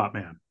a robot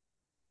man.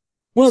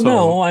 Well,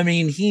 no, I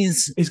mean,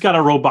 he's got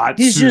a robot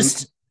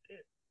suit.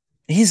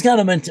 He's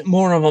got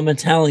more of a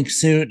metallic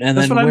suit and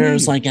then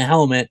wears like a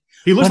helmet.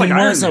 He looks like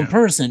Iron Man. A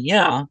person,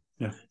 yeah.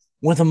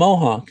 With a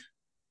mohawk.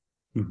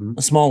 Mm-hmm.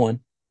 A small one.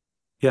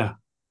 Yeah.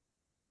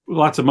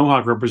 Lots of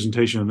Mohawk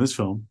representation in this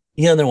film.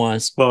 Yeah, there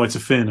was. Well, it's a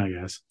Finn, I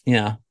guess.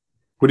 Yeah.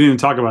 We didn't even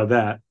talk about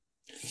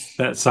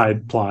that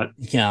side plot.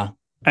 Yeah.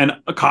 And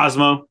a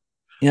Cosmo.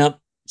 Yep.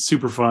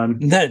 Super fun.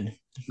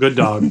 Good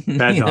dog.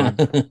 Bad dog.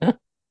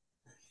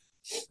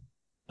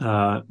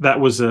 That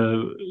was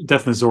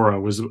Definitely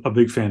Zora was a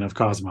big fan of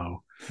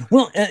Cosmo.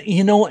 Well,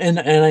 and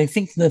I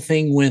think the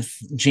thing with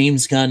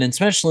James Gunn,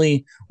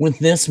 especially with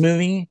this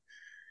movie,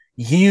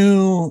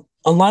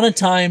 a lot of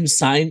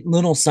times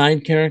little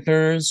side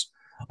characters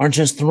are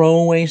just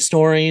throwaway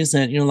stories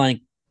that you're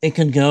like, it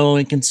can go,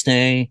 it can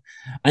stay.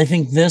 I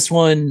think this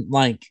one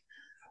like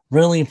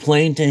really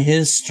played to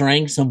his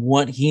strengths of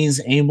what he's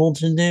able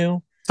to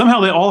do. Somehow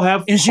they all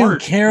have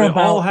heart.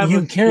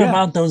 You care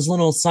about those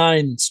little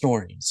side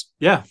stories.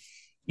 Yeah.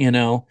 And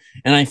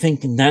I think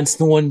that's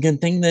the one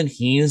good thing that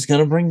he is going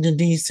to bring to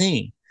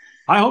DC.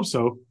 I hope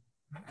so.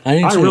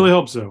 I really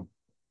hope so.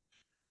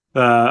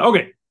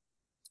 Okay.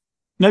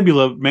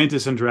 Nebula,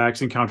 Mantis, and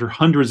Drax encounter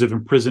hundreds of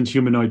imprisoned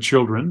humanoid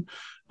children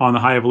on the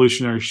High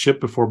Evolutionary ship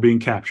before being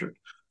captured.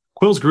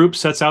 Quill's group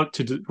sets out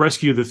to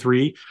rescue the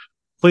three,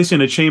 placed in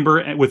a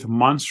chamber with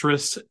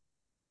monstrous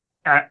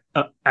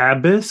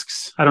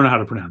abysks. I don't know how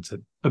to pronounce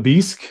it.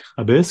 Abysk?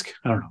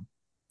 I don't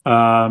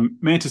know.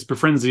 Mantis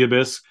befriends the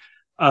Abyss,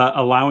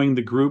 allowing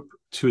the group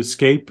to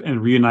escape and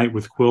reunite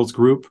with Quill's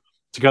group,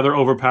 together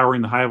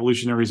overpowering the High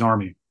Evolutionary's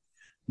army.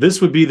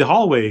 This would be the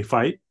hallway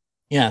fight.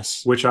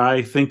 Yes. Which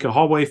I think a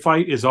hallway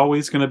fight is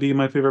always going to be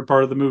my favorite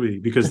part of the movie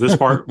because this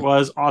part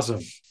was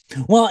awesome.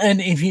 Well,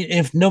 and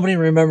if nobody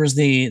remembers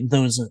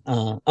those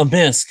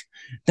Abysk,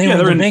 they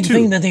were the big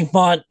thing that they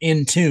fought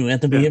in 2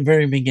 at the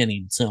very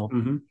beginning. So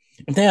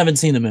if they haven't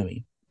seen the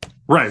movie.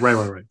 Right.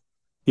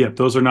 Yeah,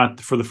 those are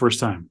not for the first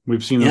time.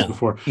 We've seen those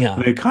before. Yeah.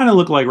 And they kind of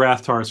look like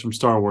Rathtars from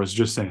Star Wars,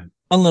 just saying.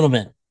 A little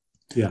bit.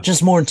 Yeah.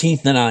 Just more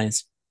teeth than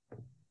eyes.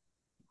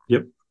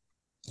 Yep.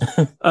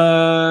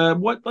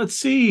 Let's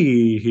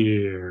see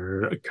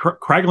here.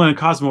 Kraglin and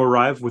Cosmo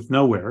arrive with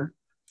Nowhere.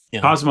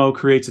 Yeah. Cosmo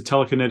creates a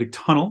telekinetic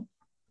tunnel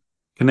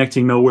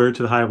connecting Nowhere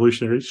to the High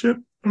Evolutionary ship.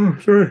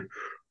 To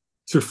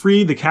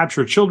free the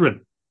captured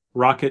children.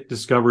 Rocket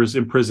discovers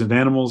imprisoned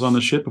animals on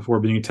the ship before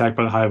being attacked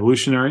by the High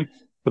Evolutionary,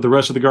 but the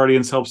rest of the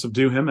Guardians help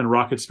subdue him, and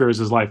Rocket spares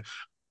his life.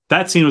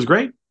 That scene was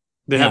great.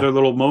 They had their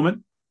little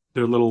moment,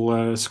 their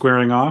little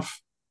squaring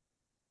off,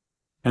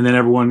 and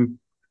then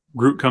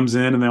Groot comes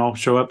in, and they all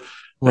show up.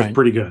 That's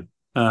pretty good.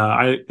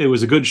 It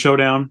was a good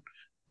showdown.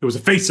 It was a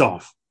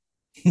face-off.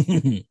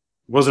 It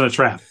wasn't a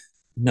trap.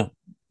 No.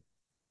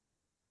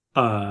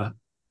 I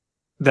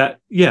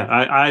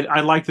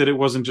like that it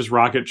wasn't just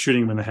Rocket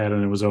shooting him in the head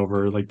and it was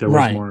over. Like there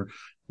was more,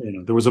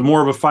 there was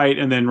more of a fight,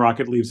 and then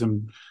Rocket leaves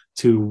him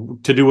to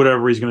do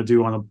whatever he's going to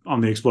do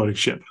on the exploding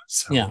ship.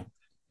 So,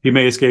 He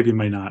may escape, he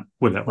may not.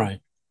 Whatever.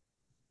 Right.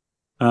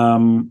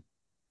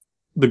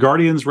 The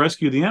Guardians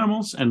rescue the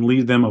animals and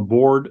lead them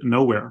aboard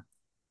Nowhere.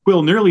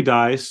 Quill nearly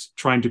dies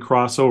trying to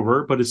cross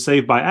over, but is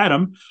saved by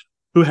Adam,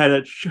 who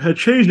had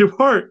changed of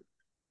heart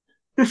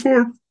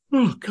before.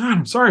 Oh God,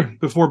 I'm sorry.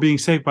 Before being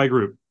saved by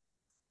Groot.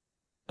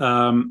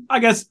 I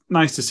guess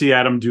nice to see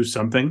Adam do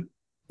something.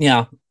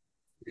 Yeah,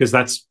 because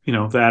that's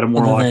the Adam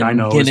Warlock I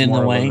know get is in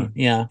more the way.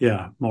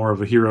 Yeah, more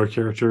of a hero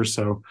character.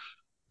 So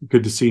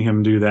good to see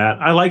him do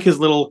that. I like his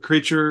little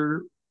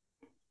creature.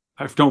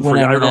 I don't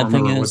remember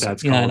what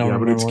that's called. I don't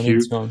remember, but it's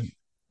cute.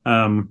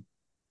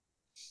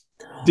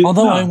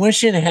 Although I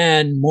wish it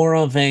had more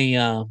of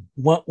a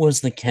what was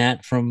the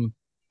cat from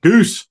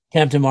Goose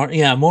Captain Marvel?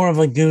 Yeah, more of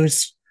a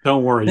goose.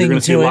 Don't worry, you're going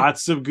to see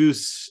lots of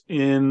Goose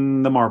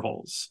in the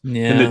Marvels.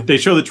 Yeah, and they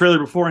show the trailer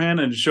beforehand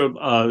and showed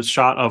a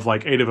shot of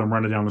like 8 of them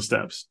running down the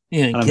steps.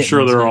 Yeah, and I'm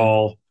sure they're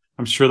all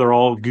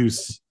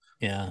Goose.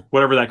 Yeah,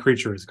 whatever that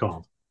creature is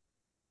called.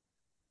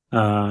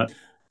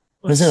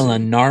 Was it a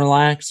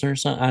Narlax or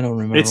something? I don't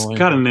remember. It's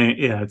got a name.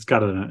 Yeah, it's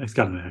got an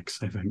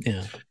X, I think.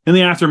 Yeah. In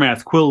the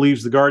aftermath, Quill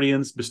leaves the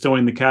Guardians,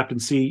 bestowing the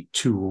captaincy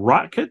to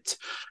Rocket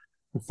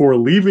before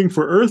leaving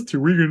for Earth to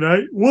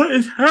reunite. What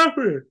is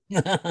happening?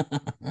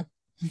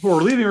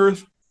 Before leaving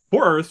Earth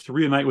to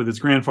reunite with his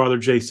grandfather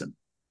Jason.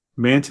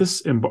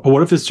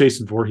 What if it's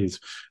Jason Voorhees?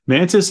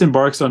 Mantis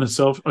embarks on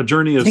a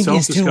journey of self-discovery.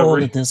 He's too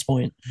old at this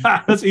point.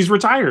 He's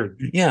retired.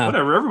 Yeah.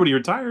 Whatever. Everybody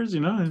retires,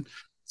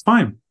 it's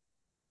fine.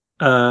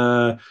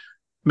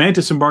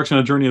 Mantis embarks on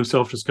a journey of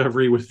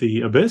self-discovery with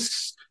the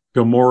Abyss.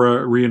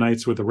 Gamora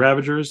reunites with the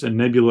Ravagers, and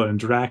Nebula and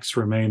Drax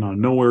remain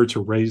on Nowhere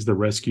to raise the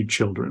rescued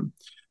children.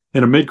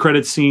 In a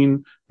mid-credit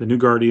scene, the new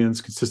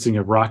Guardians, consisting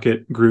of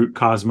Rocket, Groot,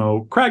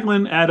 Cosmo,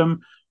 Kraglin,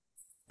 Adam,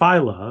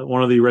 Phyla,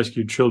 one of the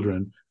rescued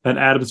children, and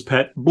Adam's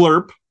pet,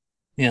 Blurp,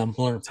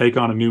 take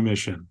on a new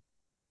mission.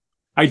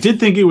 I did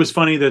think it was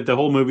funny that the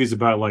whole movie's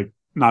about like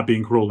not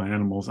being cruel to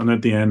animals, and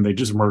at the end they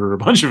just murder a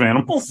bunch of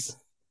animals.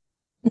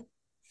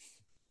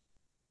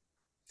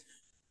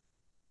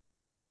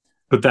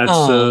 But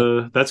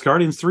that's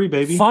Guardians 3,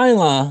 baby.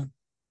 Phyla,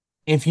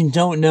 if you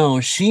don't know,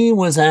 she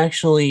was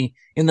actually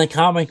in the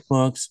comic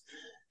books.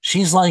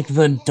 She's like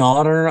the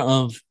daughter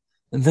of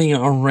the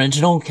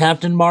original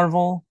Captain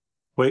Marvel.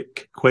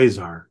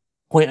 Quasar.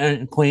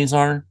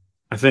 Quasar.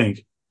 I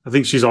think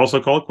she's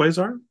also called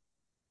Quasar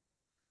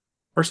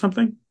or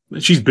something.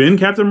 She's been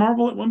Captain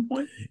Marvel at one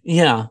point.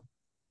 Yeah,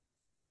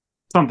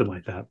 something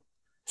like that.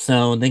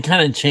 So they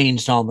kind of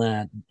changed all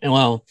that.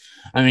 Well,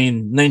 I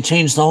mean, they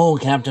changed the whole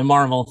Captain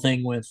Marvel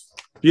thing with.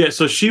 Yeah,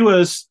 so she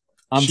was.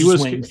 I'm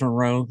just waiting for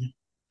Rogue.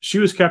 She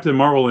was Captain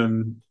Marvel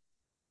in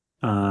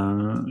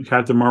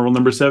Captain Marvel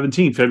number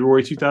 17,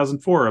 February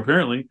 2004.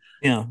 Apparently.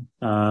 Yeah.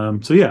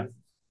 So yeah.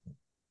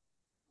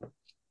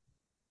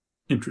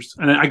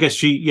 Interesting. And I guess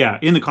she,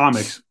 in the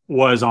comics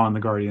was on the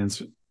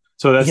Guardians.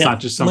 So that's not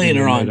just something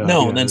later on.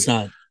 No, that's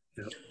not.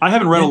 Yeah. I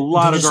haven't read a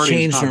lot of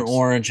Guardians. Changed her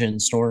origin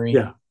story.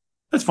 Yeah.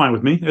 That's fine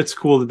with me. It's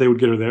cool that they would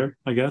get her there,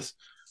 I guess.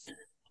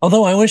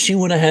 Although I wish she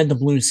would have had the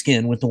blue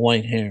skin with the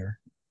white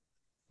hair.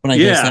 But I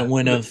guess that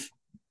would have.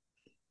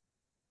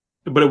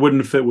 But it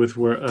wouldn't fit with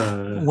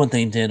what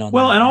they did on.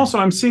 Well, and also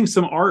I'm seeing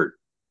some art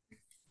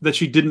that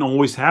she didn't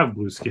always have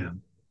blue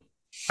skin.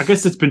 I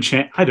guess it's been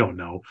changed. I don't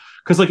know.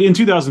 Because like in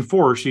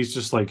 2004, she's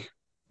just like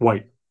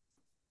white.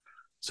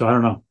 So I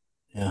don't know.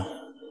 Yeah.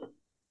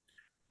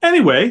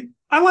 Anyway,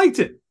 I liked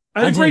it.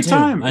 I had a great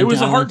time. It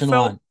was a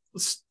heartfelt,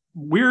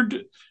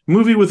 weird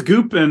movie with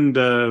goop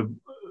and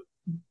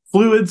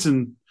fluids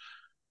and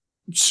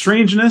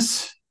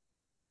strangeness.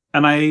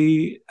 And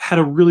I had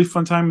a really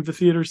fun time at the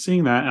theater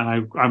seeing that.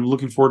 And I'm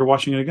looking forward to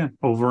watching it again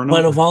over and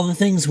over. But of all the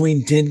things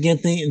we did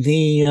get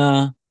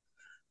the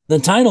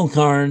title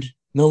card,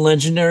 the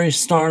legendary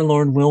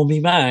Star-Lord will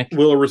be back.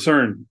 Will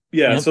return.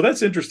 Yeah, so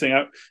that's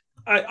interesting.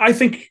 I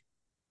think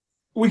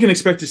we can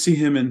expect to see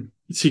him in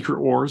Secret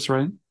Wars,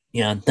 right?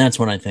 Yeah, that's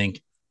what I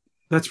think.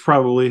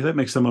 That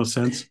makes the most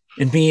sense.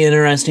 It'd be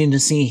interesting to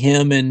see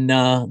him in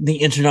the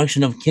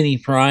introduction of Kitty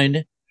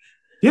Pryde.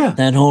 Yeah.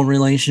 That whole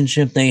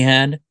relationship they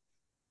had.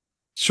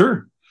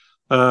 Sure.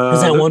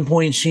 Because at one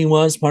point she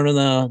was part of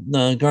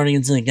the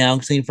Guardians of the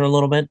Galaxy for a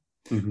little bit.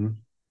 Mm-hmm.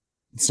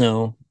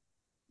 So.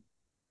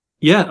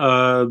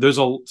 Yeah, there's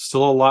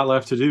still a lot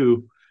left to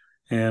do.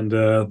 And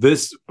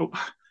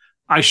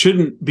I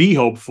shouldn't be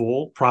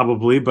hopeful,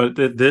 probably, but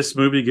this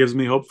movie gives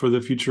me hope for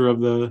the future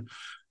of the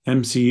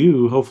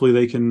MCU. Hopefully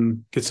they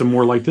can get some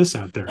more like this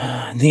out there.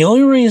 The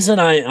only reason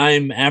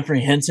I'm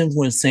apprehensive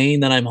with saying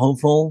that I'm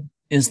hopeful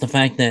is the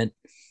fact that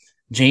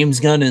James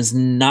Gunn is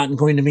not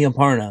going to be a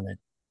part of it.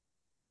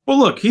 Well,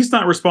 look, he's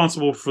not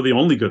responsible for the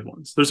only good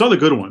ones. There's other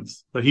good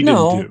ones that he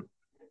didn't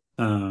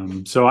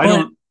do. So I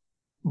don't.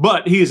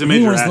 But he is a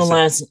major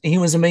asset. He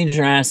was a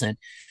major asset.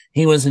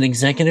 He was an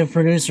executive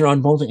producer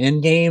on both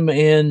Endgame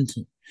and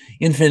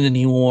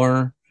Infinity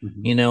War.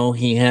 Mm-hmm.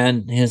 He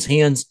had his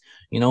hands.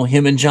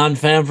 Him and Jon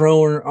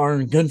Favreau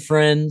are good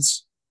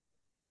friends.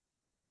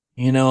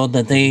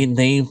 That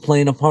they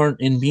played a part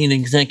in being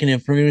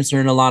executive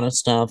producer in a lot of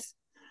stuff.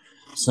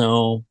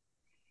 So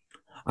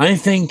I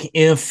think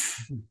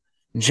if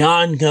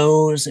John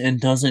goes and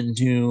doesn't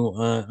do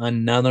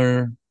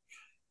another,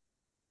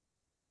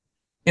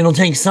 it'll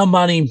take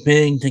somebody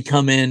big to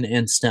come in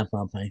and step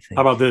up, I think.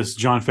 How about this?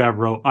 Jon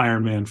Favreau,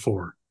 Iron Man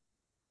 4.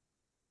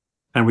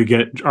 And we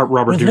get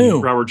Robert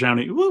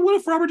Downey. What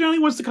if Robert Downey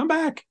wants to come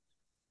back?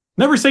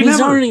 Never say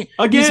never. Again.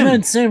 He's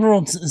made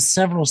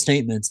several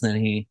statements that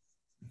he.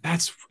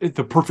 That's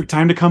the perfect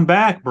time to come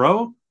back,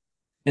 bro.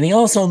 And he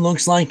also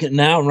looks like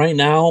right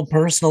now,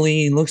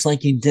 personally, he looks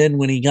like he did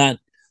when he got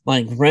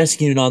like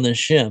rescued on the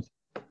ship.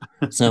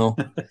 So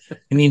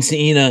he needs to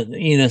eat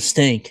a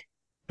steak.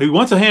 He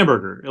wants a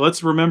hamburger.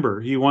 Let's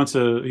remember, he wants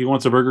a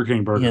Burger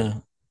King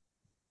burger.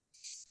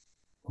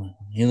 Yeah.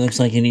 He looks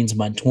like he needs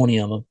about 20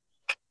 of them.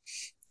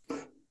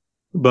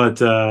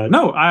 But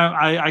no,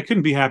 I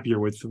couldn't be happier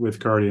with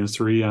Guardians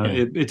 3.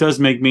 It does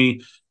make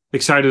me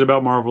excited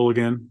about Marvel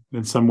again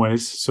in some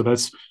ways, so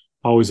that's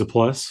always a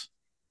plus.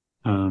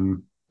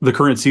 The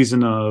current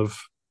season of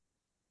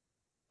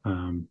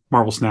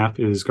Marvel Snap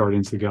is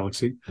Guardians of the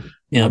Galaxy.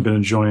 Yeah, I've been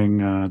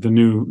enjoying the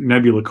new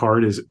Nebula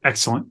card is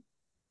excellent.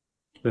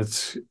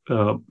 That's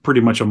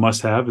pretty much a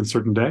must-have in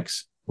certain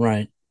decks.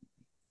 Right.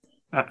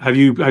 Have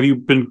you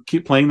been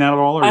playing that at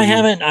all? Or I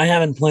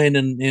haven't played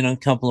in a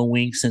couple of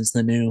weeks since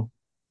the new.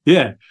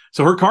 Yeah,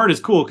 so her card is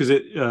cool because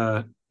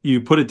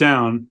you put it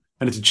down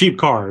and it's a cheap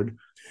card,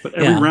 but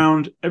every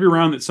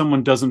round that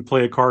someone doesn't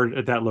play a card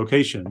at that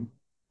location,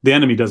 the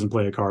enemy doesn't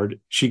play a card,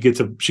 she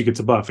gets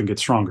a buff and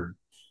gets stronger.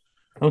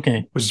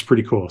 Okay, which is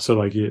pretty cool. So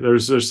like,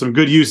 there's some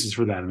good uses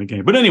for that in the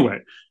game. But anyway,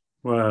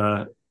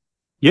 I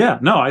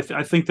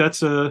think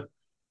that's about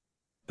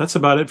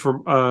it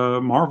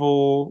for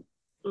Marvel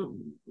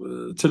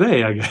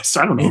today, I guess.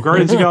 I don't know.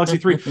 Guardians of the Galaxy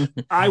 3.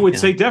 I would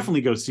say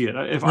definitely go see it.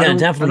 I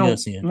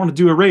don't want to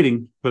do a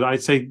rating, but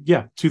I'd say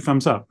 2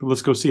 thumbs up.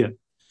 Let's go see it.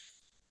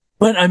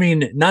 But I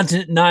mean, not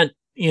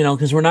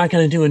because we're not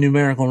going to do a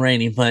numerical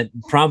rating, but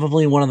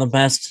probably one of the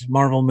best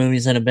Marvel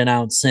movies that have been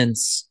out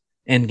since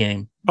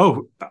Endgame.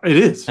 Oh, it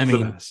is.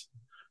 The best.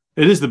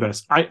 It is the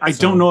best. I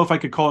don't know if I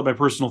could call it my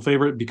personal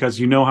favorite because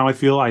you know how I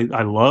feel. I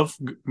love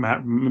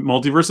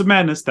Multiverse of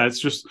Madness. That's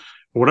just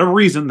for whatever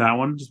reason, that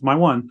one is my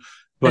one.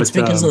 But it's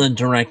because of the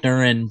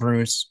director and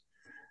Bruce.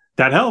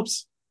 That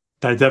helps.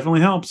 That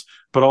definitely helps.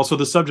 But also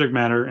the subject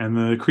matter and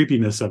the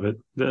creepiness of it.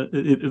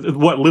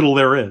 What little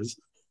there is.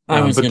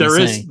 But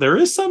there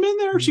is some in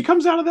there. She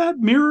comes out of that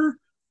mirror.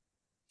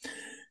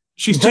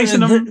 She's chasing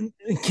them.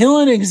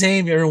 Killing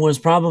Xavier was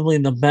probably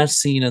the best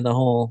scene of the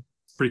whole.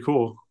 Pretty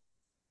cool.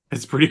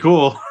 It's pretty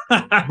cool.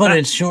 But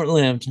it's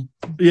short-lived.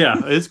 Yeah,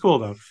 it's cool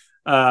though.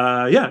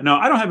 No,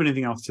 I don't have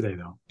anything else today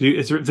though.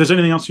 If there's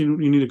anything else you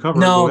need to cover?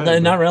 No,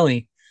 not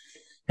really.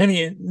 I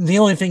mean, the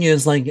only thing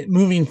is like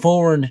moving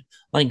forward,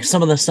 like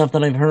some of the stuff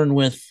that I've heard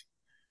with,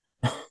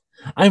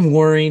 I'm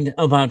worried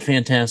about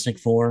Fantastic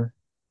Four.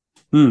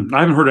 I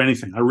haven't heard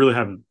anything. I really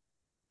haven't.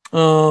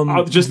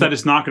 Just that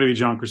it's not going to be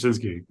John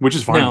Krasinski, which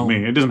is fine with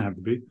me. It doesn't have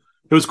to be.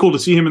 It was cool to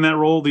see him in that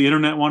role. The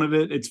internet wanted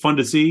it. It's fun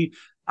to see.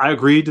 I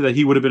agreed that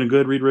he would have been a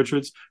good Reed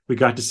Richards. We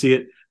got to see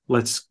it.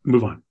 Let's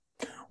move on.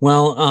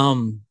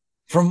 Well,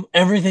 from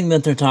everything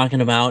that they're talking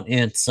about,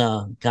 it's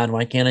God,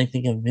 why can't I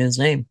think of his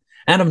name?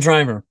 Adam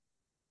Driver.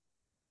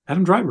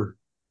 Adam Driver.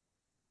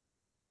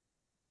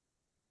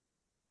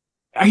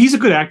 He's a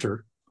good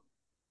actor.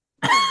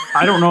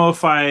 I don't know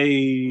if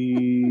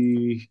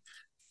hang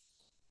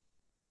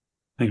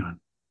on.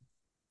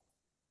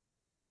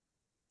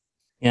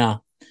 Yeah.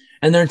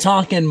 And they're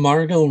talking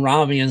Margot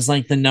Robbie is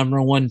like the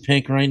 #1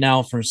 pick right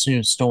now for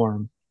Sue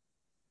Storm.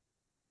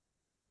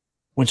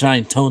 Which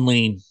I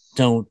totally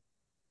don't.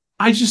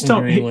 I just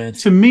don't.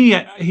 To me,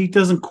 he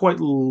doesn't quite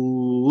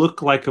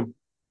look like a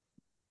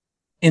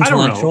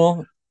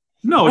intellectual.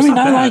 No, it's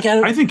not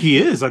that. I think he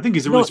is. I think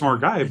he's a really smart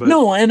guy. But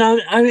no, and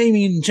I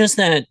mean just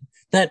that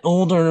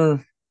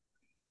older.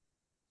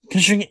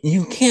 Because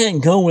you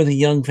can't go with a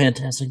young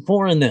Fantastic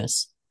Four in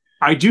this.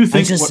 I do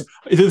think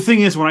the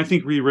thing is, when I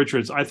think Reed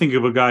Richards, I think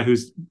of a guy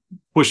who's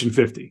pushing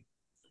 50.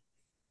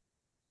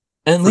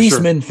 At least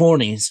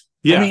mid-40s.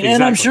 Yeah, I mean, exactly.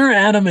 And I'm sure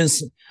Adam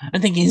is, I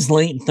think he's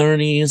late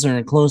 30s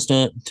or close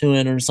to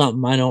it or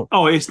something. I don't.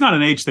 Oh, it's not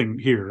an age thing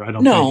here. I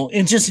don't know.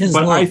 think. It's just his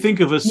but look. I think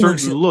of a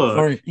certain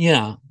look.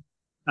 Yeah.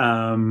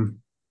 I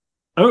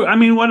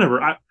mean,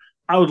 whatever.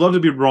 I would love to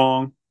be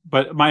wrong,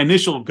 but my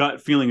initial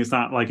gut feeling is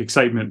not like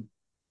excitement.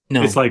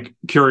 No. It's like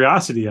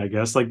curiosity, I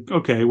guess. Like,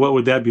 okay, what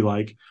would that be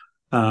like?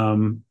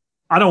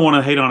 I don't want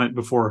to hate on it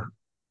before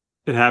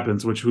it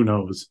happens, which who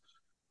knows.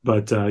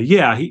 But I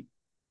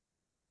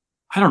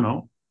don't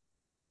know.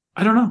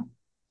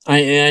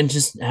 I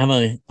just have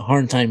a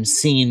hard time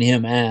seeing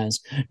him as,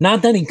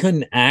 not that he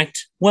couldn't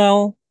act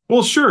well.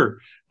 Well, sure.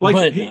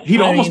 Like he'd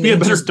almost be a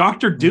better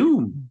Dr.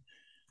 Doom.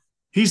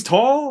 He's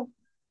tall.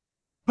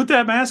 Put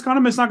that mask on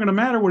him. It's not going to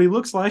matter what he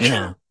looks like.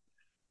 Yeah.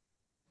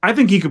 I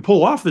think he could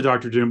pull off the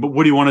Dr. Doom, but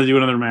would he want to do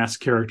another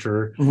masked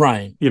character?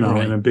 Right. In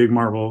a big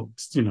Marvel,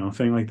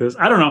 thing like this?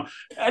 I don't know.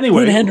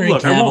 Anyway, Henry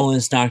Cavill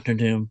is Dr.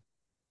 Doom.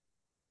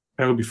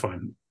 That would be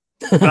fun.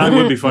 That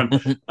would be fun.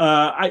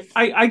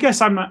 I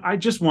guess I'm not. I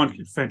just want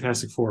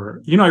Fantastic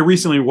Four. I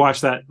recently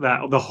watched that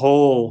the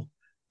whole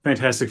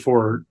Fantastic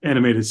Four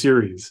animated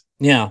series.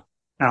 Yeah,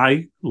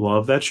 I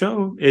love that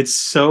show. It's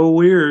so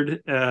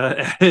weird,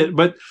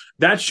 but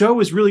that show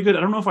is really good.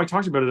 I don't know if I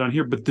talked about it on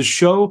here, but the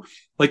show,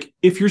 like,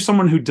 if you're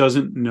someone who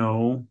doesn't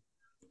know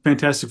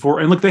Fantastic Four,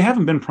 and look, they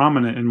haven't been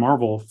prominent in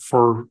Marvel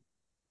for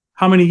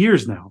how many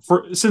years now?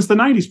 Since the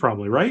 90s,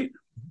 probably, right?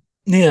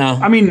 Yeah.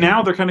 I mean,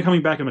 now they're kind of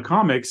coming back in the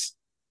comics,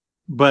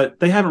 but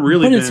they haven't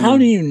really. But it's how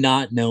do you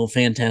not know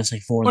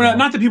Fantastic Four? Well,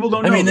 not that people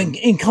don't know. I mean,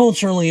 and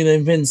culturally,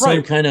 they've been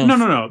so kind of.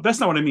 No. That's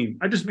not what I mean.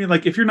 I just mean,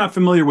 like, if you're not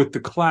familiar with the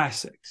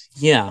classics.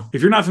 Yeah.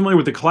 If you're not familiar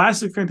with the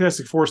classic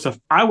Fantastic Four stuff,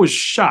 I was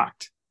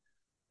shocked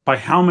by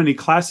how many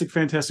classic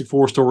Fantastic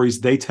Four stories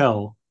they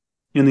tell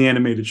in the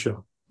animated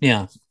show.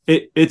 Yeah.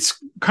 It's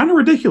kind of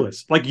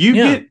ridiculous. Like, you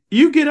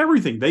get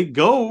everything. They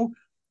go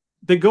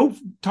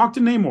talk to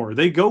Namor.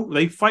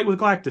 They fight with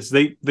Galactus.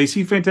 They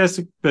see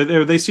Fantastic.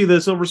 They see the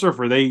Silver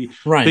Surfer. They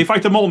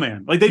fight the Mole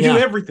Man. Like, they do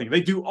everything.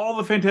 They do all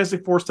the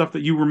Fantastic Four stuff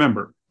that you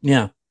remember.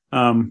 Yeah.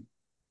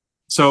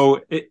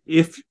 So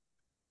if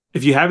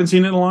you haven't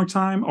seen it in a long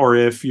time, or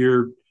if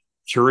you're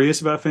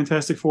curious about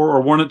Fantastic Four,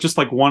 or want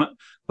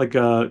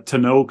to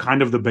know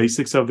kind of the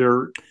basics of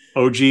their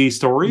OG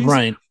stories,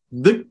 right?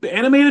 The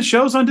animated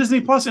show's on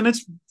Disney Plus, and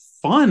it's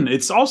fun.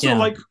 It's also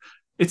like.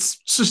 It's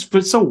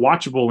so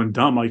watchable and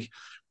dumb. Like,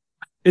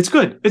 it's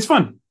good. It's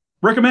fun.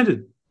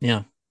 Recommended.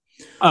 Yeah.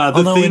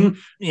 The thing.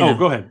 Oh,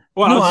 go ahead.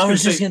 Well, no, I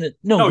was just gonna.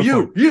 No,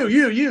 you.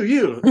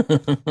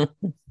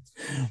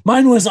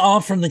 Mine was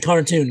off from the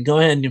cartoon. Go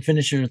ahead and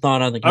finish your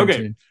thought on the cartoon.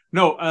 Okay.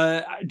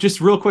 No,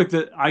 just real quick,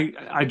 that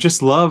I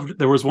just loved.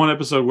 There was one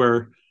episode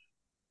where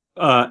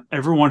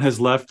everyone has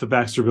left the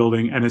Baxter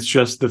Building, and it's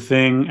just the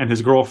Thing and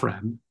his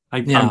girlfriend.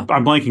 I'm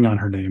blanking on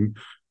her name.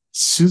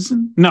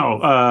 Susan? No,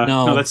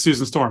 that's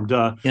Susan Storm.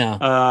 Duh.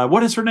 Yeah.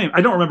 What is her name? I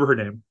don't remember her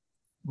name,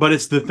 but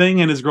it's the Thing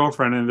and his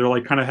girlfriend, and they're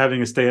like kind of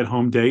having a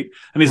stay-at-home date.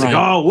 And he's like,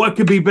 "Oh, what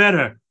could be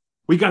better?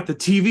 We got the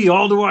TV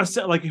all to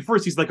ourselves." Like, at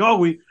first he's like, "Oh,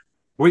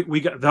 we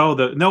got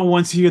no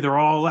one's here. They're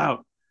all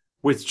out.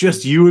 It's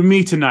just you and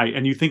me tonight."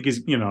 And you think he's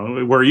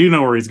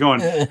where he's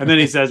going, and then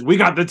he says, "We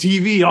got the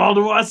TV all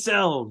to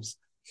ourselves."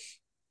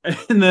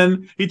 And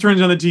then he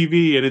turns on the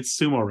TV and it's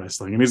sumo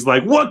wrestling, and he's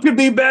like, "What could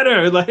be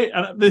better?" Like,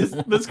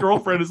 this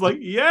girlfriend is like,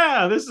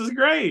 "Yeah, this is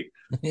great."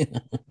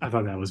 I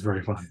thought that was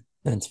very fun.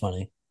 That's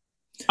funny.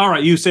 All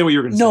right, you say what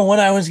you're going to say. No, what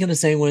I was going to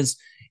say was,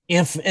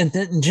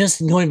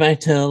 just going back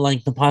to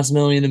like the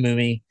possibility of the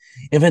movie,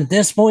 if at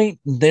this point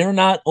they're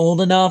not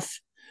old enough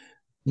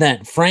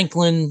that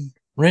Franklin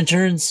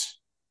Richards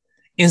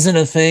isn't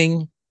a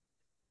thing,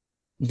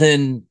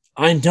 then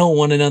I don't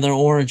want another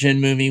origin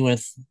movie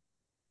with.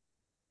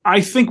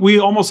 I think we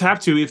almost have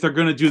to if they're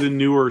going to do the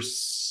newer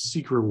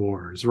Secret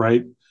Wars,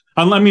 right?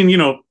 I mean,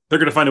 they're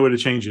going to find a way to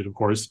change it, of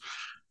course.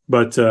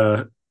 But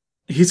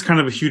he's kind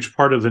of a huge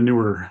part of the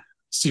newer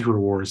Secret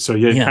Wars. So,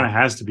 it kind of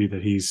has to be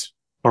that he's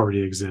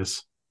already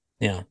exists.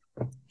 Yeah.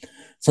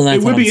 So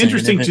that's it would be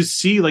interesting to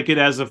see like it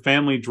as a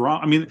family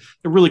drama. I mean, it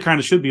really kind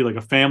of should be like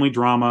a family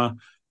drama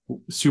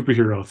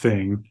superhero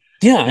thing.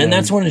 Yeah, and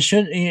that's what it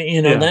should.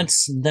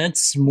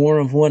 That's more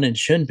of what it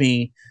should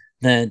be.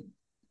 That.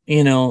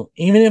 Even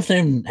if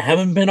they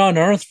haven't been on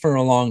Earth for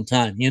a long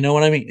time, you know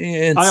what I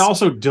mean? I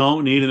also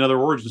don't need another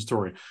origin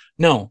story.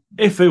 No.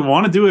 If they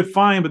want to do it,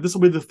 fine, but this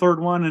will be the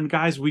third one. And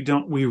guys, we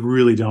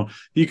really don't.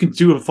 You can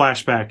do a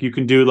flashback. You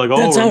can do like,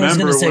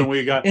 remember when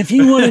we got. If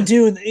you want to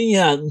do,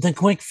 the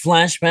quick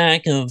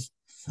flashback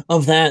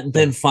of that,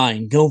 then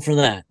fine, go for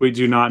that. We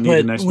do not need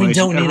an explanation. We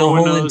don't need Everyone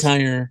a whole knows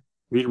entire.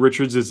 Reed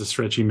Richards is a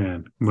stretchy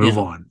man. Move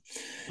on.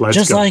 Let's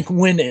Just go. like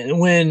when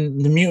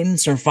the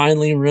mutants are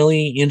finally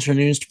really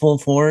introduced full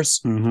force,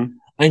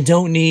 I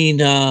don't need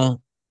a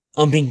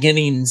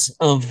beginnings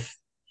of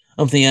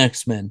the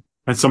X-Men.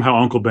 And somehow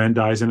Uncle Ben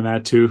dies in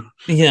that too.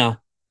 Yeah.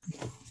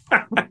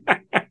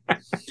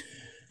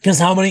 Because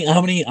how many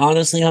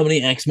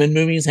X-Men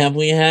movies have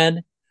we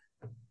had?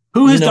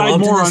 Who has died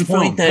more on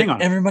film? Hang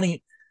on.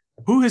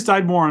 Who has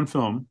died more on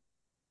film?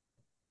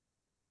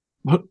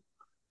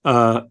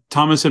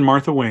 Thomas and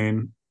Martha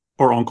Wayne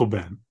or Uncle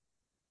Ben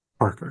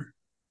Parker?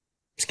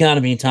 It's got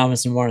to be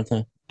Thomas and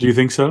Martha. Do you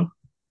think so?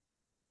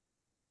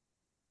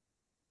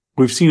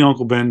 We've seen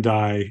Uncle Ben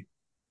die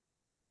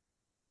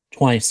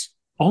twice.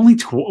 Only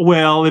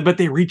but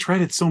they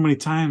retread it so many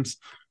times.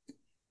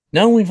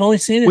 No, we've only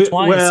seen it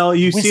twice. Well,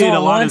 you see it a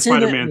lot in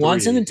Spider-Man 3.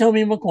 Once in the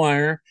Tobey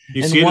Maguire.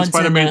 You see it in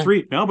Spider-Man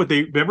 3. No, but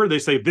they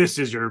say this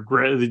is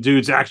the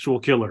dude's actual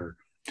killer.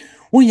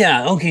 Well,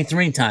 yeah, okay,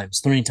 3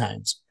 times.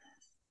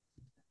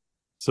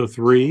 So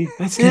 3?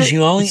 That's because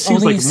you only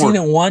seen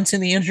it once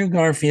in the Andrew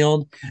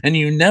Garfield, and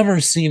you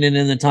never seen it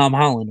in the Tom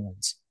Holland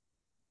ones.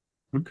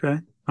 Okay,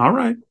 all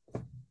right.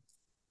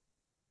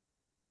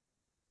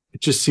 It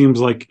just seems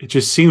like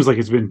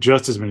it's been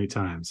just as many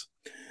times.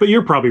 But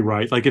you're probably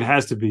right. Like it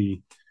has to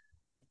be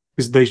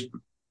because they.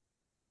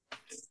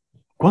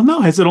 Well,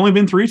 no, has it only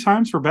been 3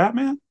 times for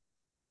Batman?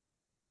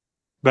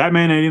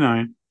 Batman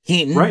 '89,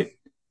 Keaton, right?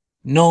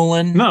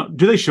 Nolan. No,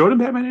 do they show it in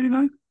Batman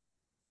 89?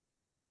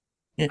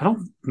 Yeah. I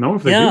don't know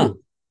if they do.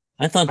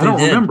 I thought they did. I don't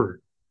did.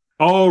 remember.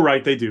 Oh,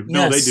 right, they do.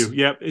 No, Yes. they do.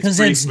 Yep, because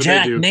it's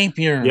Jack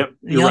Napier. Yep,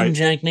 young right.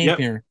 Jack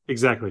Napier. Yep,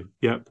 exactly.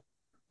 Yep.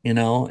 You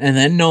know, and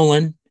then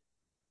Nolan.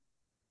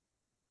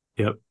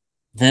 Yep.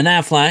 Then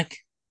Affleck.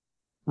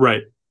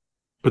 Right,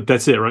 but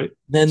that's it, right?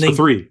 Then so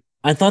 3.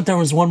 I thought there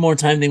was one more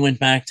time they went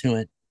back to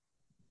it.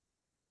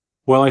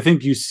 Well, I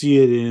think you see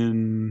it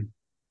in.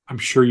 I'm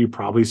sure you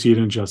probably see it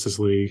in Justice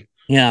League.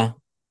 Yeah.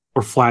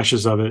 Or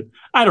flashes of it.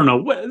 I don't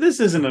know. This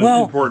isn't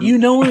important. You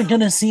know we're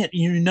gonna see it.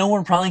 You know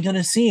we're probably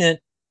gonna see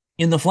it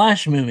in the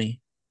Flash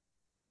movie.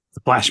 The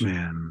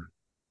Flashman,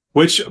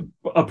 which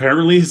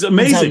apparently is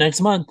amazing. It's out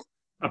next month.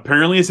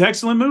 Apparently it's an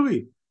excellent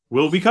movie.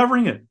 We'll be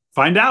covering it.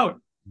 Find out.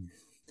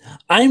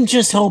 I'm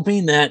just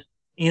hoping that,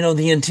 you know,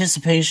 the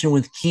anticipation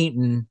with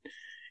Keaton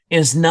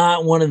is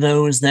not one of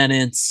those that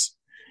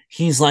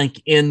he's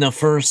like in the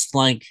first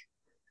like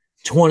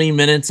 20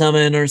 minutes of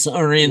it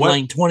or in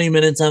like 20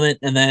 minutes of it,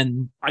 and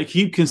then I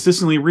keep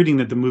consistently reading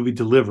that the movie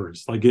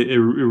delivers. Like it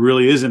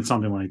really isn't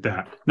something like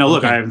that. Now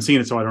look, I haven't seen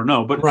it, so I don't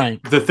know, but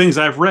the things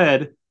I've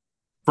read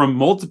from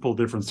multiple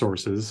different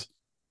sources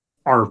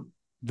are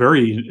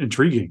very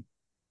intriguing.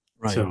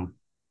 Right. So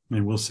I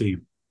mean, we'll see.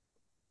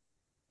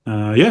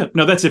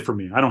 No, that's it for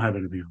me. I don't have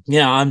anything else.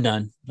 Yeah, I'm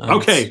done.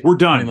 Okay, we're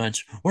done. Pretty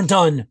much. We're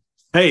done.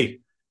 Hey,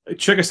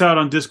 check us out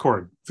on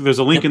Discord. There's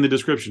a link in the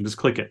description. Just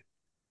click it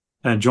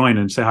and join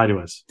and say hi to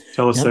us.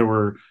 Tell us that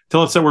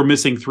we're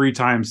missing 3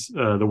 times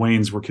the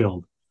Waynes were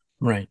killed.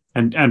 Right.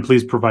 And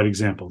please provide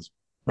examples.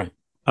 Right.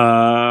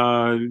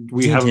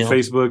 We have a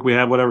Facebook. We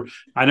have whatever.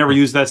 I never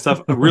use that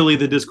stuff. Really,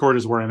 the Discord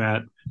is where I'm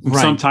at.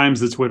 Right. Sometimes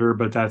the Twitter,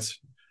 but that's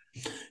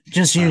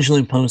just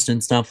usually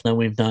posting stuff that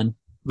we've done.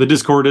 The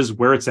Discord is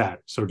where it's at.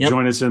 So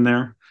join us in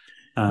there.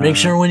 Make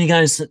sure when you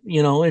guys,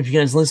 you know, if you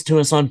guys listen to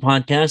us on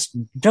podcast,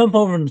 jump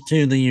over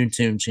to the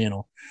YouTube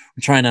channel.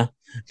 We're trying to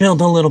build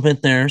a little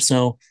bit there.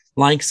 So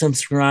like,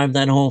 subscribe,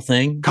 that whole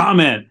thing.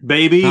 Comment,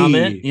 baby.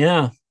 Comment.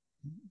 Yeah.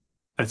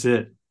 That's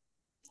it.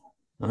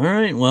 All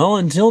right. Well,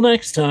 until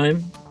next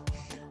time,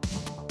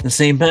 the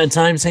same bad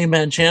time, same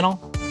bad channel.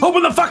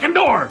 Open the fucking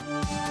door.